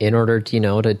 Yeah. In order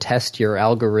to, to test your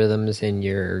algorithms and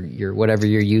your whatever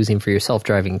you're using for your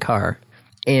self-driving car.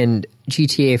 And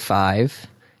GTA 5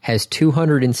 has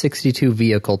 262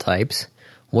 vehicle types,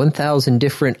 1,000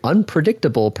 different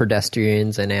unpredictable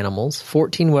pedestrians and animals,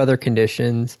 14 weather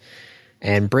conditions,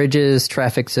 and bridges,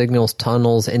 traffic signals,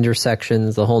 tunnels,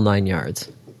 intersections, the whole 9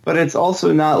 yards. But it's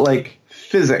also not like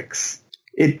physics.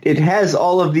 It has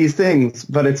all of these things,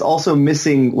 but it's also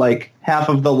missing like half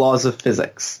of the laws of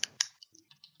physics.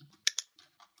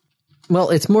 Well,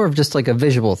 it's more of just like a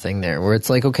visual thing there, where it's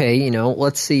like, okay,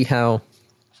 let's see how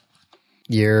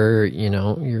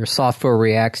your software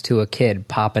reacts to a kid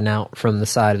popping out from the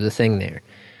side of the thing there.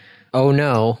 Oh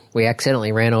no, we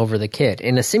accidentally ran over the kid.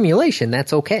 In a simulation,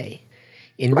 that's okay.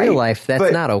 In real life,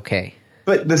 that's not okay.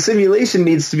 But the simulation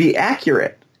needs to be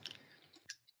accurate.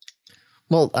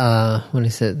 Well, when I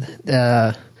said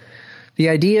the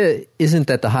idea isn't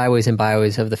that the highways and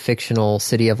byways of the fictional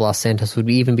city of Los Santos would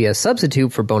even be a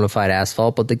substitute for bona fide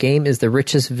asphalt, but the game is the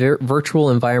richest virtual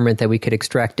environment that we could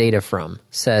extract data from,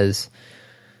 says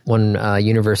one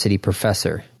university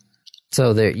professor.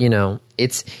 So there,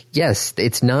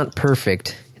 it's not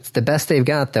perfect. It's the best they've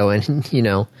got, though, and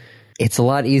it's a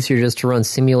lot easier just to run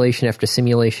simulation after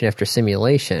simulation after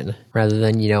simulation rather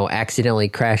than accidentally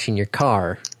crashing your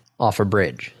car off a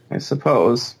bridge, I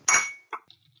suppose.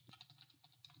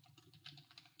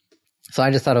 So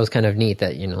I just thought it was kind of neat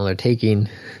that they're taking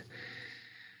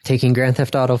Grand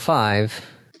Theft Auto 5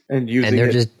 and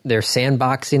they're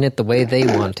sandboxing it the way they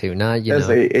want to, not as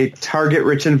a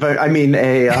target-rich environment.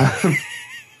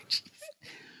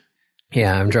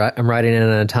 Yeah, I'm riding in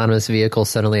an autonomous vehicle.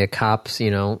 Suddenly, a cop's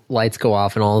lights go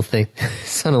off and all the things.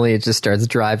 Suddenly, it just starts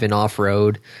driving off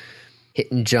road,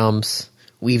 hitting jumps,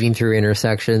 weaving through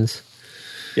intersections.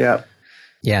 Yeah.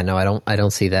 Yeah. No, I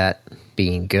don't see that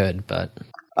being good. But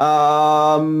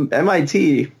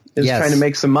MIT is trying to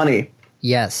make some money.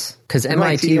 Yes, because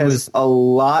MIT has a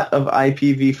lot of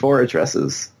IPv4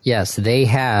 addresses. Yes, they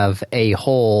have a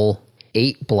whole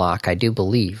 8 block, I do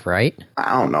believe, right?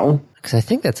 I don't know. Because I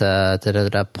think that's a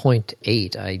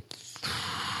 0.8.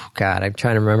 I'm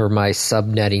trying to remember my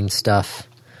subnetting stuff.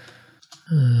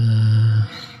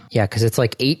 Yeah, because it's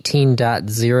like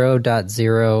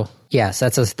 18.0.0. Yes,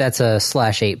 that's a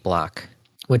 /8 block,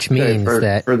 which means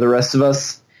that for the rest of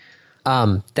us,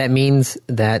 that means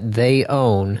that they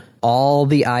own all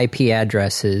the IP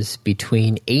addresses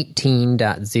between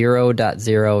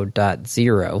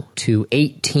 18.0.0.0 to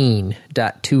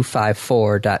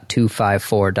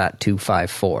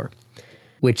 18.254.254.254,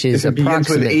 which is approximately... If it begins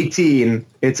with 18,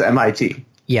 it's MIT.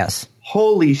 Yes.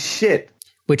 Holy shit.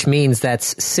 Which means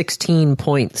that's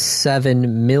 16.7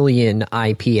 million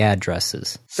IP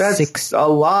addresses. That's a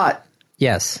lot.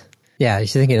 Yes. Yeah, you're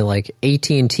thinking like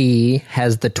AT&T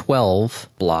has the 12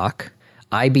 block,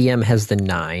 IBM has the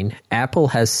 9, Apple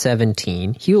has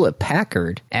 17,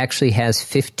 Hewlett-Packard actually has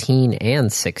 15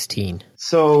 and 16.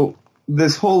 So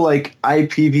this whole like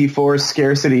IPv4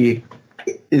 scarcity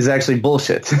is actually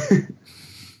bullshit.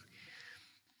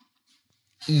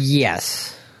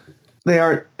 Yes. They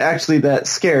aren't actually that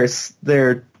scarce.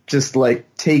 They're just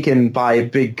like taken by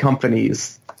big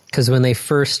companies. Because when they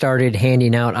first started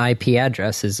handing out IP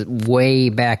addresses way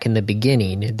back in the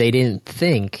beginning, they didn't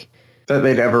think that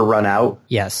they'd ever run out.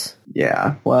 Yes.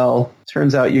 Yeah. Well,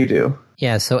 turns out you do.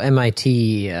 Yeah. So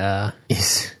MIT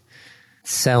is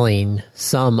selling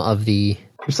some of the...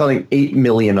 They're selling 8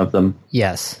 million of them.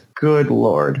 Yes. Good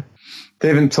Lord. They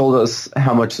haven't told us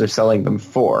how much they're selling them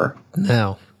for.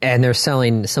 No. And they're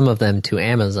selling some of them to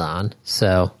Amazon.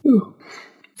 So... Ooh.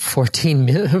 14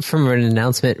 million from an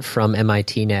announcement from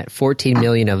MIT Net, 14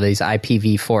 million of these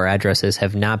IPv4 addresses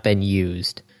have not been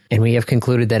used. And we have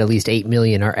concluded that at least 8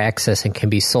 million are accessed and can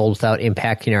be sold without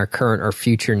impacting our current or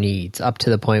future needs, up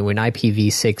to the point when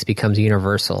IPv6 becomes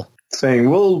universal. Saying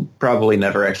we'll probably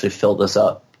never actually fill this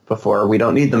up before we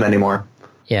don't need them anymore.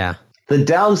 Yeah. The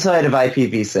downside of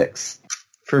IPv6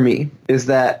 for me is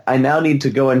that I now need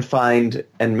to go and find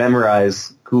and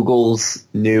memorize Google's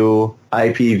new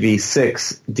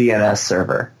IPv6 DNS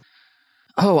server.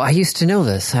 Oh, I used to know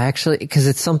this. I actually, because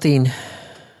it's something...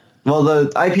 Well, the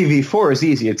IPv4 is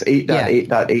easy. It's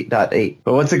 8.8.8.8.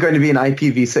 But what's it going to be in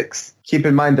IPv6? Keep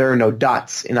in mind there are no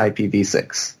dots in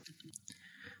IPv6.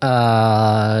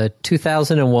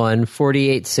 2001,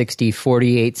 4860,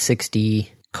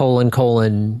 4860, :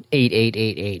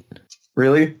 8888.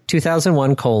 Really?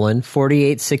 2001,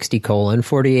 4860,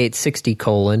 4860, :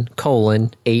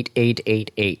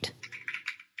 8888.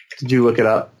 Did you look it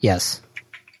up? Yes.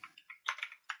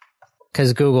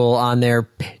 Because Google, on their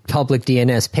public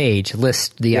DNS page,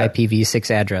 lists the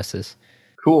IPv6 addresses.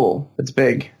 Cool. It's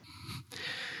big.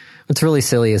 What's really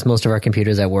silly is most of our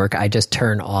computers at work, I just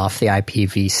turn off the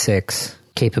IPv6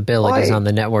 capabilities on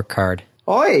the network card.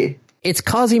 Oi! It's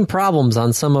causing problems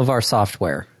on some of our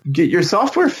software. Get your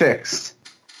software fixed.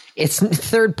 It's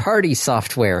third-party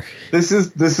software. This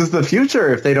is the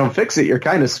future. If they don't fix it, you're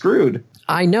kind of screwed.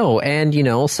 I know, and,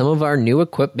 some of our new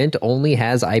equipment only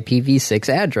has IPv6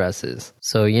 addresses.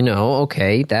 So,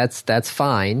 okay, that's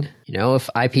fine. If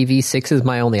IPv6 is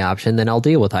my only option, then I'll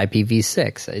deal with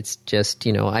IPv6. It's just,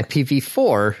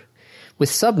 IPv4 with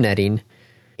subnetting,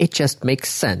 it just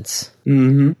makes sense.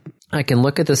 Mm-hmm. I can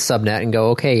look at the subnet and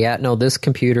go, okay, yeah, no, this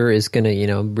computer is going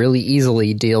to, really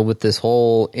easily deal with this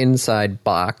whole inside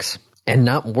box and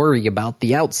not worry about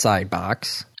the outside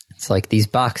box. It's like these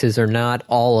boxes are not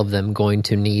all of them going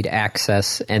to need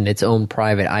access and its own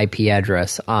private IP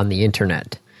address on the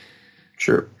internet.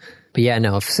 Sure. But yeah,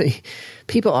 no,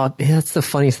 that's the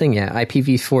funniest thing. Yeah,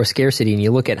 IPv4 scarcity, and you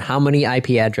look at how many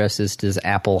IP addresses does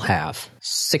Apple have?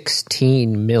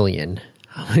 16 million.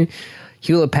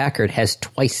 Hewlett-Packard has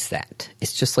twice that.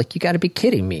 It's just like, you got to be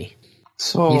kidding me.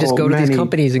 So you just go to these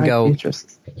companies and go,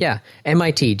 interests. Yeah,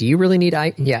 MIT, do you really need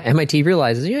MIT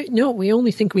realizes, no, we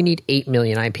only think we need 8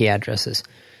 million IP addresses.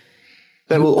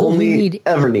 That will only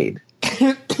ever need.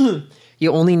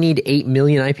 You only need 8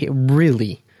 million IP,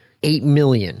 really? 8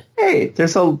 million. Hey,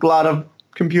 there's a lot of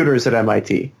computers at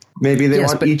MIT. Maybe they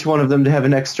want each one of them to have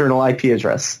an external IP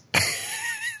address.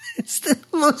 It's the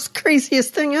most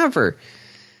craziest thing ever.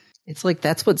 It's like,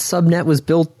 that's what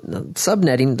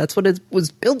subnetting, that's what it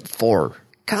was built for.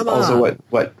 Come on. Also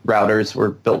what routers were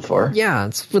built for. Yeah,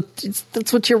 that's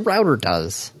what your router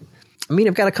does. I mean,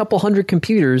 I've got a couple hundred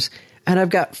computers, and I've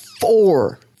got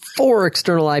four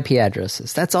external IP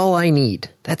addresses. That's all I need.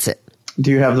 That's it.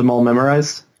 Do you have them all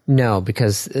memorized? No,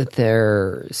 because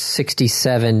they're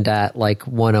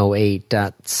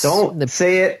 67.108. Don't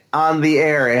say it on the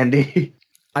air, Andy.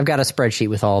 I've got a spreadsheet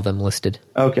with all of them listed.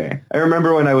 Okay. I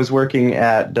remember when I was working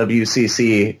at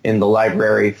WCC in the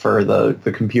library for the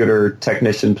computer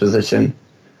technician position,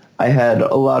 I had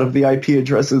a lot of the IP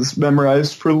addresses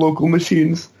memorized for local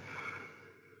machines.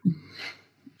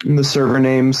 And the server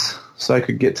names, so I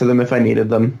could get to them if I needed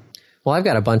them. Well, I've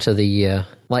got a bunch of the,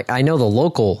 I know the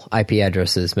local IP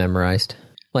addresses memorized.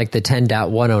 Like the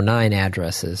 10.109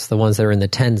 addresses, the ones that are in the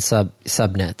 10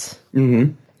 subnets.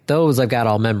 Mm-hmm. Those I've got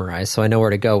all memorized, so I know where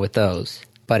to go with those.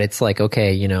 But it's like,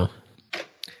 okay,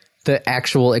 the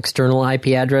actual external IP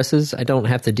addresses, I don't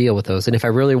have to deal with those. And if I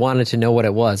really wanted to know what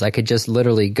it was, I could just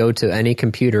literally go to any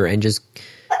computer and just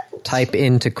type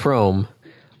into Chrome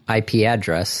IP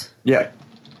address. Yeah,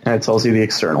 and it tells you the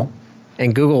external.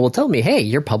 And Google will tell me, hey,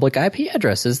 your public IP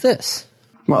address is this.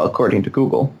 Well, according to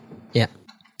Google. Yeah.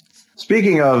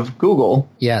 Speaking of Google.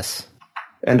 Yes.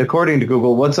 And according to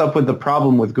Google, what's up with the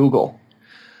problem with Google?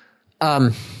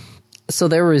 So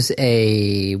there was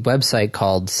a website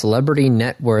called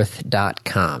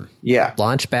CelebrityNetWorth.com. Yeah.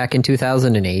 Launched back in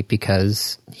 2008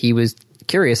 because he was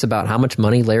curious about how much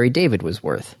money Larry David was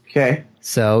worth. Okay.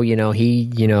 So, he,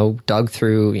 dug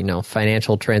through,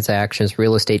 financial transactions,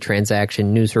 real estate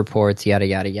transaction, news reports, yada,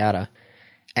 yada, yada.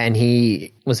 And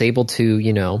he was able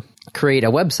to, create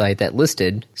a website that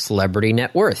listed Celebrity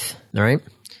Net Worth. All right.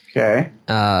 Okay.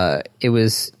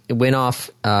 It went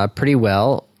off pretty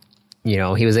well.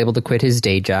 He was able to quit his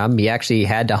day job. He actually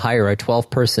had to hire a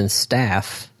 12-person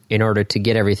staff in order to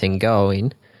get everything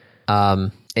going.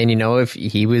 And, if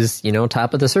he was,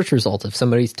 top of the search result, if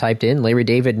somebody's typed in Larry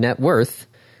David net worth,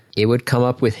 it would come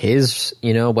up with his,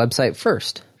 website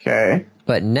first. Okay.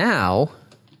 But now,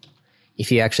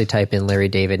 if you actually type in Larry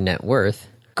David net worth,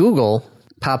 Google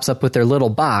pops up with their little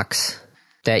box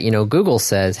that, Google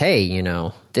says, hey,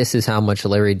 this is how much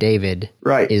Larry David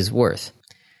is worth.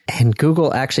 And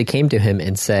Google actually came to him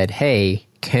and said, hey,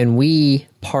 can we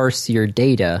parse your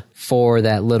data for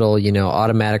that little,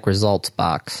 automatic results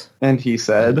box? And he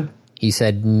said? He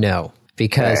said no,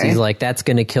 because he's like, that's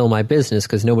going to kill my business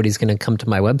because nobody's going to come to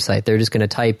my website. They're just going to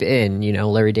type in,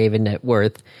 Larry David net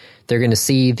worth. They're going to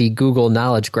see the Google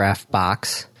knowledge graph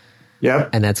box.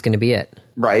 Yep. And that's going to be it.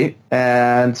 Right.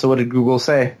 And so what did Google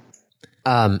say?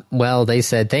 Well, they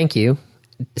said, thank you.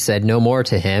 Said no more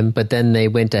to him, but then they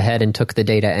went ahead and took the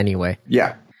data anyway.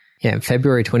 Yeah. Yeah, in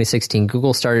February 2016,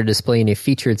 Google started displaying a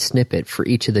featured snippet for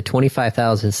each of the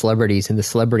 25,000 celebrities in the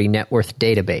Celebrity Net Worth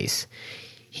database.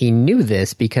 He knew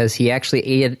this because he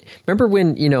actually remember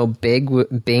when,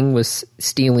 Bing was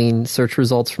stealing search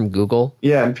results from Google?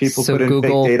 Yeah, and people put in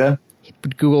fake data.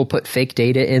 Google put fake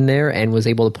data in there and was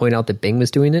able to point out that Bing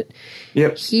was doing it.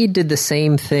 Yep. He did the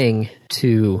same thing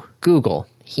to Google.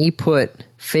 He put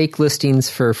fake listings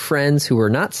for friends who were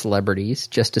not celebrities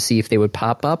just to see if they would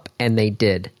pop up, and they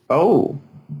did. Oh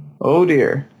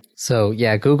dear. So,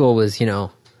 yeah, Google was,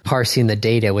 parsing the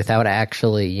data without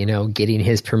actually, getting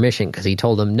his permission, because he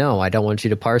told them, no, I don't want you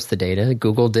to parse the data.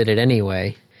 Google did it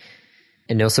anyway.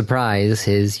 And no surprise,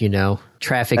 his,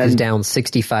 traffic is down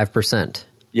 65%.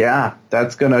 Yeah,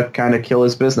 that's going to kind of kill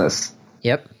his business.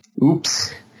 Yep.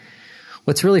 Oops.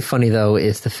 What's really funny, though,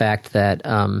 is the fact that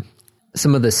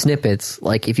some of the snippets,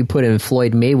 like if you put in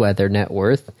Floyd Mayweather net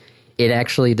worth,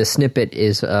 the snippet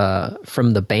is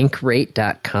from the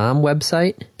Bankrate.com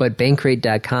website, but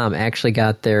Bankrate.com actually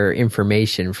got their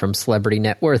information from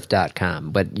CelebrityNetWorth.com,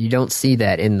 but you don't see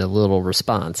that in the little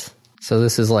response. So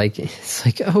this is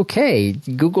okay,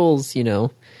 Google's,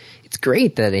 it's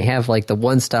great that they have like the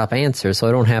one-stop answer, so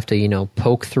I don't have to,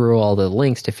 poke through all the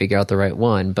links to figure out the right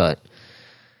one, but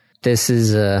this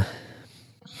is, it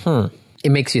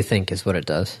makes you think is what it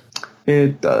does.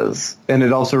 It does. And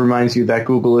it also reminds you that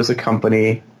Google is a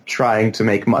company trying to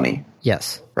make money.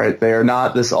 Yes. Right? They are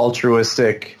not this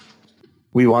altruistic,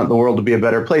 we want the world to be a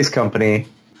better place company.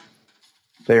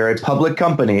 They are a public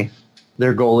company.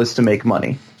 Their goal is to make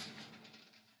money.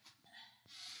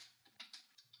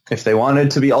 If they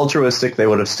wanted to be altruistic, they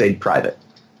would have stayed private.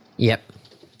 Yep.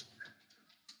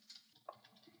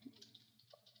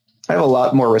 I have a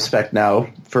lot more respect now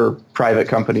for private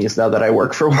companies now that I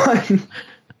work for one.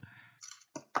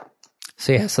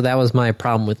 So that was my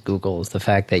problem with Google, is the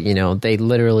fact that, they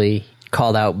literally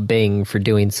called out Bing for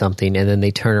doing something and then they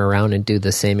turn around and do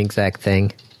the same exact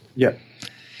thing. Yep.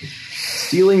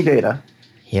 Stealing data.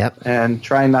 Yep. And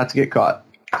trying not to get caught.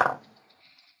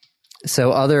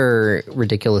 So other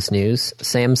ridiculous news,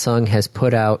 Samsung has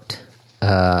put out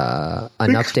an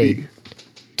update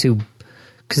to,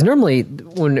 because normally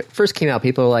when it first came out,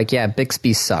 people were like, yeah,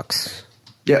 Bixby sucks.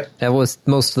 Yeah. That was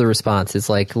most of the response. It's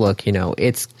like, look,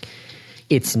 it's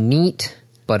neat,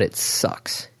 but it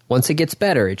sucks. Once it gets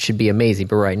better, it should be amazing.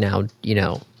 But right now,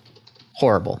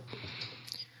 horrible.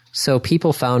 So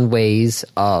people found ways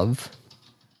of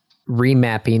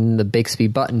remapping the Bixby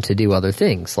button to do other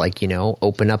things, like,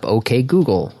 open up OK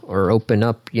Google or open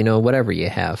up, whatever you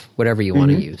have, whatever you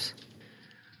want to use.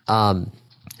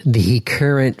 The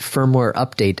current firmware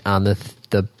update on the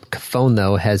phone,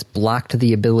 though, has blocked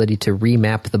the ability to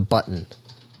remap the button.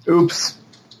 Oops.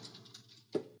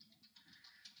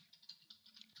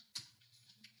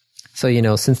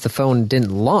 So, since the phone didn't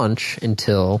launch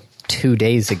until 2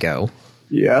 days ago.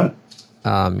 Yeah.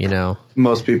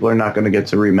 Most people are not going to get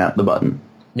to remap the button.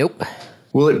 Nope.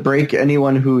 Will it break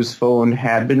anyone whose phone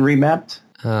had been remapped?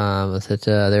 There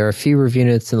are a few review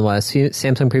notes in the last few.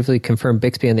 Samsung previously confirmed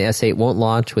Bixby on the S8 won't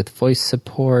launch with voice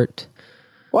support.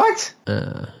 What?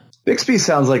 Bixby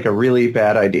sounds like a really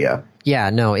bad idea. Yeah,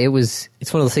 no, it's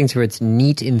one of those things where it's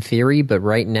neat in theory, but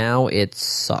right now it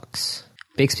sucks.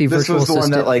 Bixby Virtual Assistant. This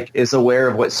was the one that is aware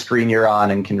of what screen you're on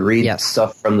and can read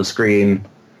stuff from the screen,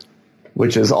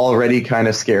 which is already kind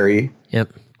of scary.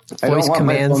 Yep. I don't want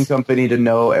my phone company to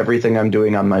know everything I'm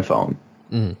doing on my phone.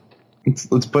 Mm.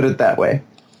 Let's put it that way.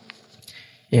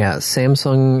 Yeah,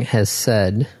 Samsung has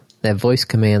said that voice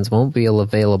commands won't be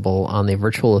available on the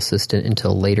Virtual Assistant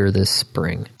until later this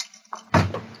spring.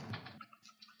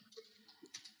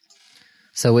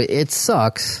 So it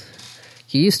sucks.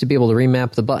 You used to be able to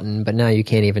remap the button, but now you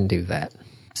can't even do that.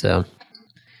 So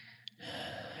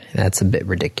that's a bit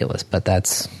ridiculous, but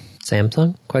that's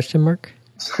Samsung? ?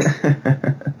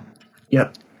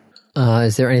 Yep.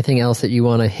 Is there anything else that you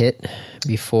want to hit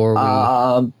before we...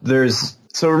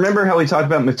 So remember how we talked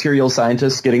about material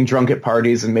scientists getting drunk at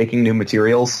parties and making new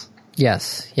materials?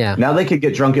 Yes, yeah. Now they could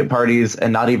get drunk at parties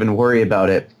and not even worry about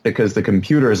it because the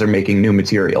computers are making new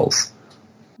materials.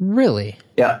 Really?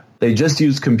 Yeah. They just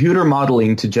use computer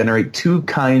modeling to generate two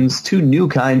new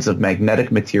kinds of magnetic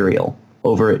material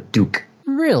over at Duke.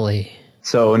 Really?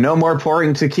 So no more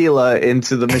pouring tequila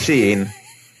into the machine.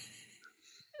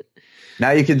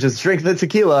 Now you can just drink the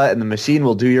tequila and the machine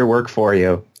will do your work for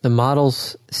you. The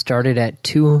models started at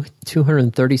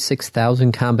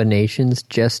 236,000 combinations,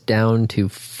 just down to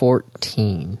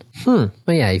 14. Well,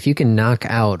 yeah, if you can knock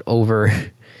out over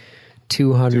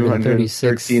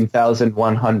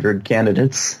 213,100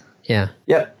 candidates. Yeah.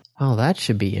 Yep. Oh, that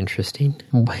should be interesting.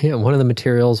 One of the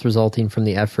materials resulting from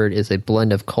the effort is a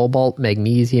blend of cobalt,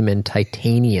 magnesium, and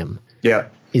titanium. Yeah.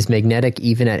 Is magnetic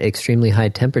even at extremely high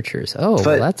temperatures. Oh,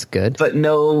 well, that's good. But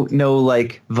no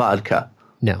vodka.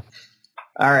 No.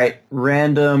 All right,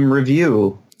 random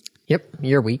review. Yep,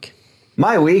 your week.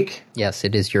 My week? Yes,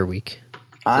 it is your week.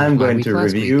 I'm going to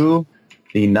review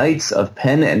the Knights of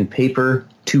Pen and Paper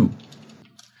 2.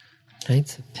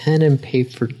 Knights of Pen and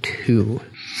Paper 2.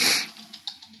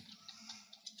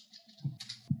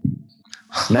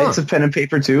 Knights of Pen and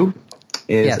Paper 2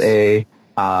 is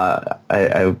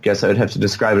I guess I would have to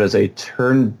describe it as a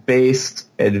turn-based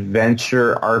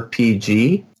adventure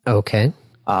RPG. Okay.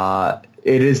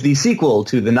 It is the sequel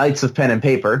to the Knights of Pen and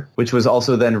Paper, which was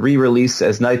also then re-released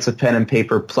as Knights of Pen and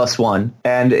Paper +1.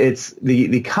 And it's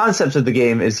the concept of the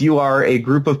game is you are a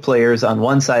group of players on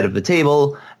one side of the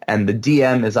table, and the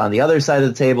DM is on the other side of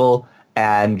the table,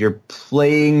 and you're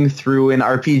playing through an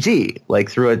RPG,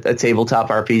 like through a tabletop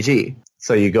RPG.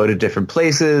 So you go to different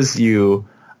places, you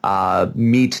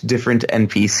meet different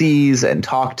NPCs and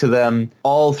talk to them,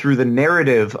 all through the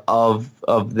narrative of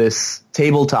this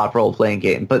tabletop role-playing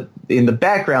game. But in the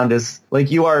background is,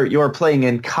 like, you are playing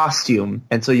in costume,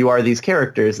 and so you are these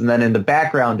characters, and then in the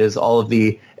background is all of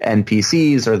the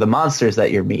NPCs or the monsters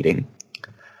that you're meeting.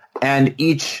 And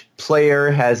each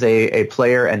player has a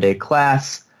player and a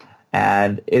class,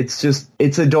 and it's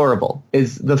adorable.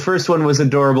 The first one was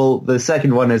adorable, the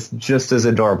second one is just as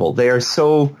adorable. They are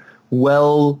so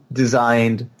well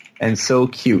designed and so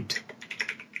cute.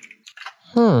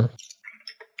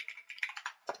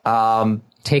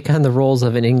 Take on the roles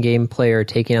of an in-game player,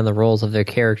 taking on the roles of their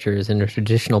characters in a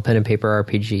traditional pen and paper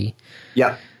RPG.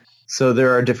 Yeah. So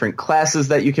there are different classes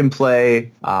that you can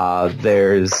play.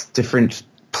 There's different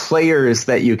players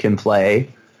that you can play.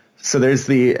 So there's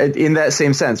in that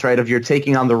same sense, right, of you're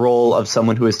taking on the role of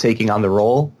someone who is taking on the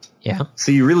role. Yeah.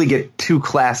 So you really get two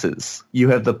classes. You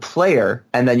have the player,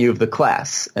 and then you have the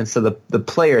class. And so the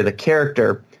player, the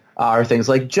character, are things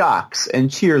like jocks and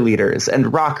cheerleaders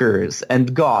and rockers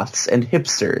and goths and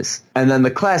hipsters. And then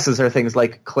the classes are things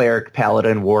like cleric,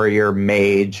 paladin, warrior,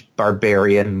 mage,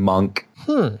 barbarian, monk.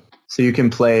 So you can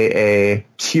play a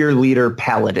cheerleader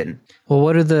paladin. Well,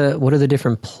 what do the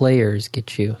different players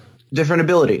get you? Different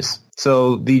abilities.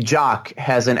 So the jock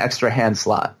has an extra hand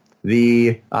slot.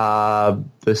 The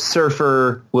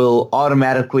surfer will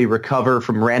automatically recover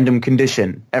from random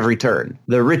condition every turn.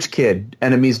 The rich kid,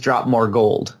 enemies drop more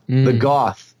gold. The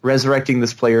goth, resurrecting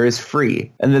this player is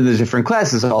free. And then the different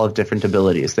classes all have different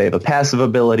abilities. They have a passive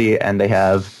ability, and they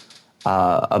have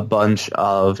a bunch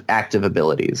of active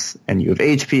abilities. And you have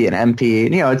HP and MP.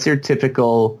 And, it's your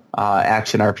typical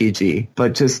action RPG.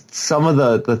 But just some of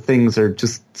the things are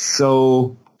just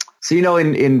so... So,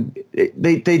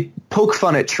 they poke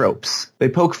fun at tropes. They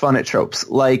poke fun at tropes,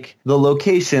 like the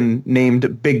location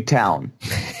named Big Town,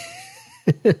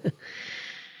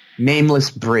 Nameless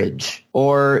Bridge,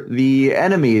 or the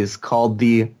enemies called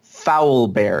the Foul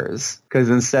Bears,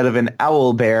 because instead of an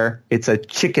owl bear, it's a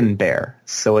chicken bear,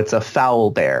 so it's a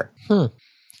foul bear. Well,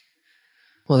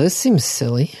 this seems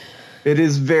silly. It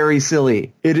is very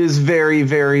silly. It is very,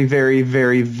 very, very,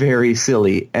 very, very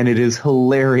silly, and it is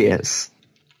hilarious.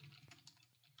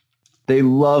 They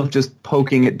love just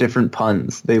poking at different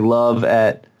puns. They love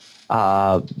at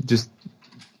just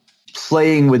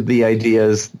playing with the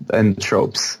ideas and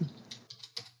tropes.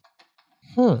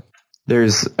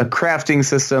 There's a crafting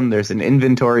system. There's an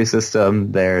inventory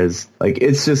system.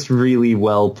 It's just really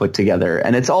well put together.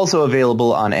 And it's also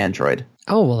available on Android.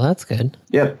 Oh, well, that's good.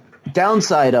 Yep.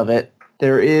 Downside of it,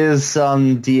 there is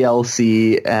some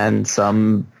DLC and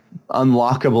some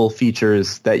unlockable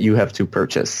features that you have to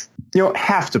purchase. You don't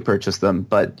have to purchase them,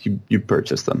 but you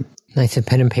purchase them. Knights of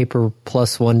Pen and Paper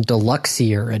 +1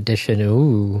 Deluxier Edition.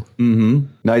 Ooh.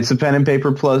 Knights of Pen and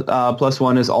Paper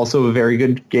 +1 is also a very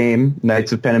good game.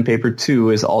 Knights of Pen and Paper 2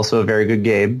 is also a very good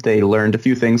game. They learned a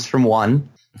few things from 1.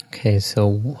 Okay,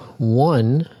 so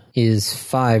 1 is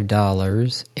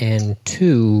 $5 and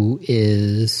 2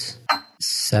 is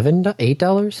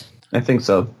 $8? I think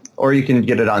so. Or you can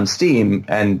get it on Steam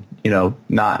and,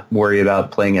 not worry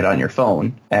about playing it on your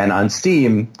phone. And on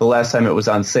Steam, the last time it was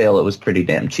on sale, it was pretty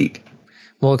damn cheap.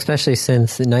 Well, especially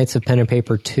since the Knights of Pen and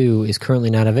Paper 2 is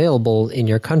currently not available in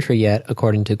your country yet,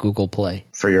 according to Google Play.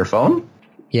 For your phone?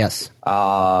 Yes.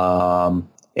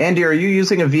 Andy, are you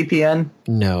using a VPN?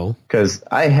 No. Because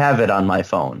I have it on my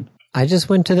phone. I just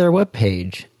went to their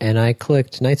webpage, and I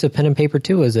clicked Knights of Pen and Paper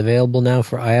 2 is available now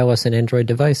for iOS and Android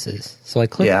devices. So I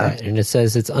clicked that, and it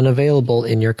says it's unavailable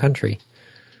in your country.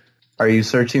 Are you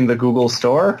searching the Google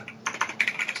Store?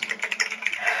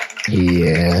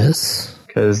 Yes.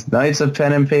 Because Knights of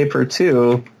Pen and Paper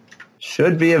 2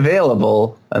 should be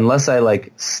available, unless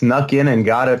I, snuck in and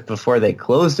got it before they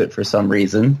closed it for some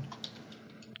reason.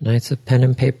 Knights of Pen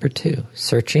and Paper 2.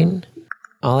 Searching.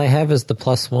 All I have is the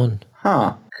 +1.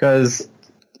 Huh. Because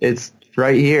it's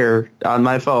right here on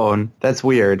my phone. That's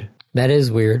weird. That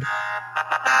is weird.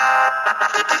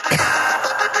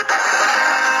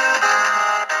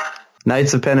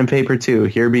 Knights of Pen and Paper 2,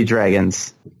 Here Be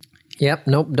Dragons. Yep,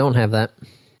 nope, don't have that.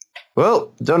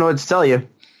 Well, don't know what to tell you.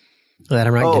 That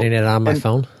I'm not getting it on my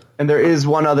phone. And there is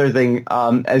one other thing,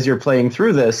 as you're playing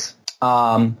through this,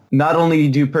 not only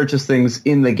do you purchase things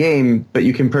in the game, but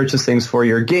you can purchase things for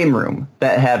your game room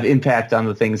that have impact on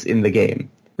the things in the game.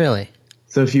 Really?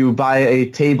 So if you buy a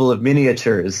table of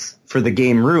miniatures for the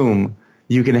game room,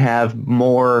 you can have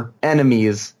more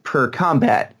enemies per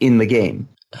combat in the game.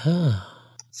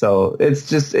 So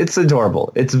it's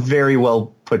adorable. It's very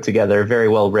well put together, very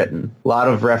well written. A lot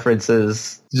of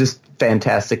references, just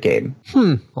fantastic game.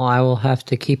 Well, I will have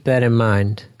to keep that in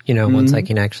mind, once I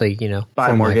can actually,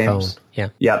 buy more games. Phone. Yeah.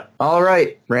 Yep. All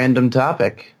right. Random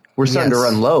topic. We're starting to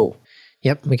run low.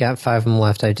 Yep, we got 5 of them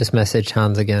left. I just messaged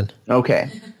Hans again.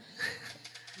 Okay.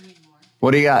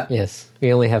 What do you got? Yes,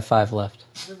 we only have 5 left.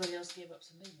 Everybody else gave up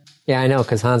submitting them. Yeah, I know,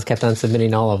 because Hans kept on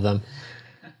submitting all of them.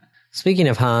 Speaking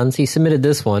of Hans, he submitted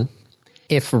this one.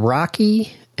 If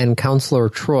Rocky and Counselor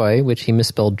Troy, which he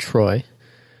misspelled Troy,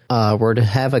 were to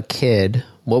have a kid,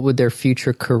 what would their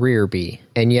future career be?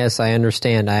 And yes, I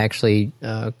understand. I actually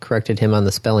corrected him on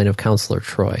the spelling of Counselor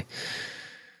Troy.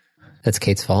 That's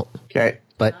Kate's fault. Okay.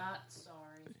 But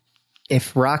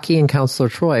if Rocky and Counselor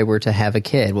Troy were to have a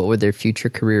kid, what would their future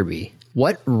career be?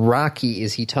 What Rocky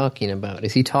is he talking about?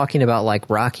 Is he talking about like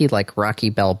Rocky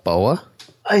Balboa?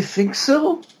 I think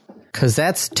so. Because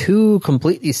that's 2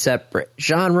 completely separate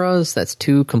genres. That's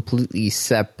 2 completely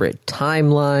separate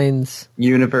timelines.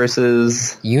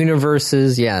 Universes,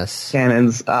 yes.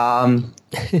 Canons.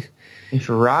 If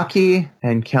Rocky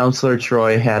and Counselor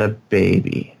Troy had a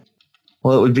baby,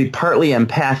 well, it would be partly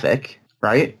empathic,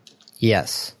 right?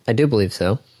 Yes, I do believe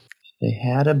so. If they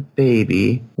had a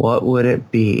baby, what would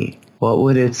it be? What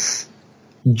would its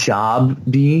job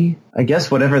be? I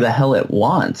guess whatever the hell it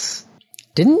wants.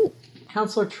 Didn't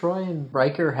Counselor Troy and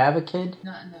Riker have a kid?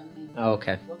 No. Oh,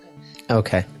 okay.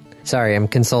 Okay. Sorry, I'm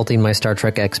consulting my Star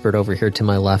Trek expert over here to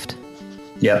my left.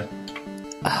 Yep.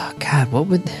 Oh, God, what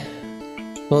would...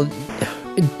 Well,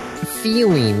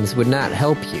 feelings would not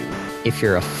help you if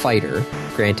you're a fighter.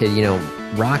 Granted,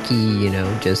 Rocky,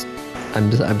 just...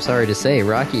 I'm sorry to say,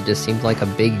 Rocky just seemed like a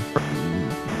big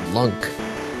lunk.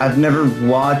 I've never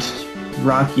watched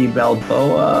Rocky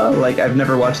Balboa. I've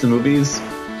never watched the movies.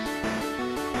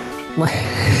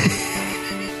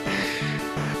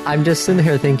 I'm just sitting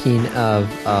here thinking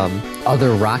of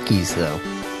other Rockies, though.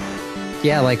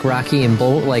 Yeah, like Rocky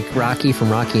from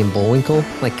Rocky and Bullwinkle,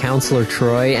 like Counselor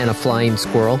Troy and a flying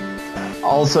squirrel.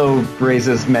 Also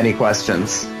raises many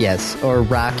questions. Yes, or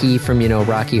Rocky from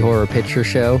Rocky Horror Picture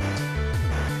Show.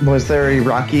 Was there a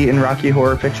Rocky in Rocky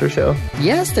Horror Picture Show?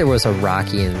 Yes, there was a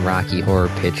Rocky in Rocky Horror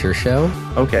Picture Show.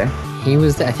 Okay.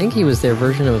 I think he was their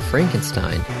version of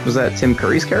Frankenstein. Was that Tim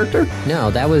Curry's character?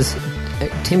 No, that was...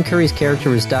 Tim Curry's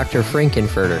character was Dr.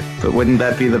 Frankenfurter. But wouldn't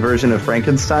that be the version of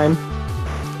Frankenstein?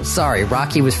 Sorry,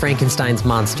 Rocky was Frankenstein's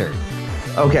monster.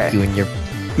 Okay. You and your...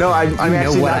 No, I'm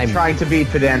actually not trying to be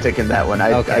pedantic in that one.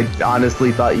 I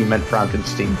honestly thought you meant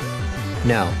Frankenstein.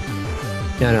 No.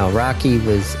 Rocky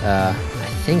was... I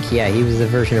think, he was the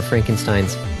version of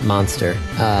Frankenstein's monster.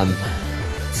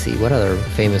 Let's see, what other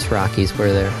famous Rockies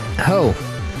were there?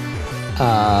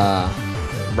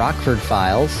 Rockford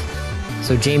Files.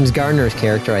 So James Garner's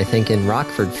character, I think, in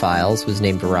Rockford Files was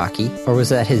named Rocky. Or was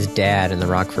that his dad in the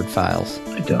Rockford Files?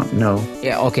 I don't know.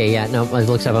 Yeah, okay, yeah, no, I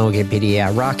looked up on Wikipedia.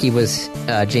 Yeah, Rocky was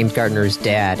James Garner's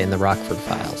dad in the Rockford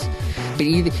Files. But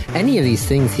any of these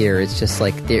things here, it's just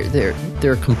like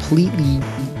they're completely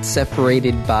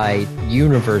separated by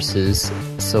universes.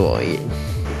 So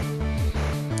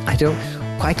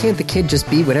why can't the kid just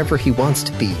be whatever he wants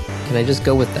to be? Can I just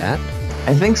go with that?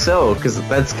 I think so, because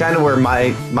that's kind of where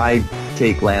my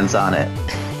take lands on it.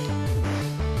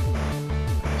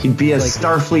 He'd be a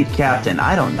Starfleet captain.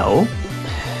 I don't know.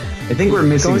 I think we're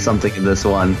missing something in this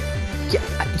one.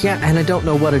 Yeah, and I don't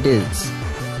know what it is.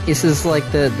 This is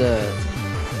like the...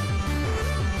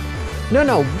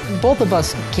 No, both of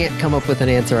us can't come up with an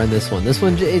answer on this one. This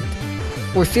one,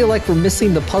 we feel like we're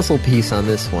missing the puzzle piece on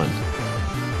this one.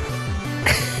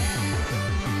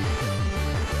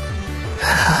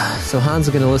 So Hans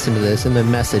is going to listen to this and then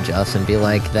message us and be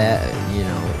like, that,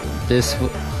 this...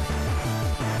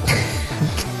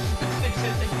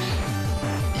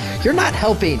 You're not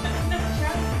helping!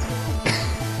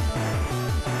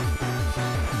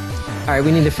 Alright,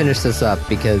 we need to finish this up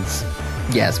because...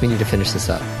 Yes, we need to finish this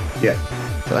up. Yeah.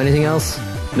 So anything else?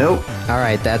 Nope.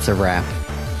 Alright, that's a wrap.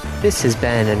 This has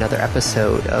been another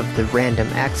episode of the Random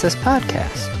Access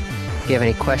Podcast. If you have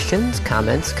any questions,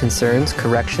 comments, concerns,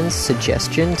 corrections,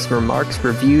 suggestions, remarks,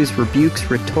 reviews, rebukes,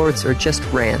 retorts, or just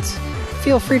rants,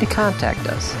 feel free to contact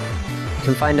us. You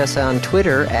can find us on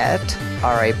Twitter at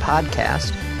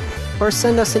RAPodcast, or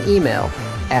send us an email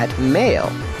at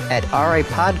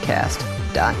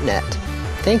mail@rapodcast.net.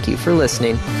 Thank you for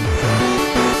listening.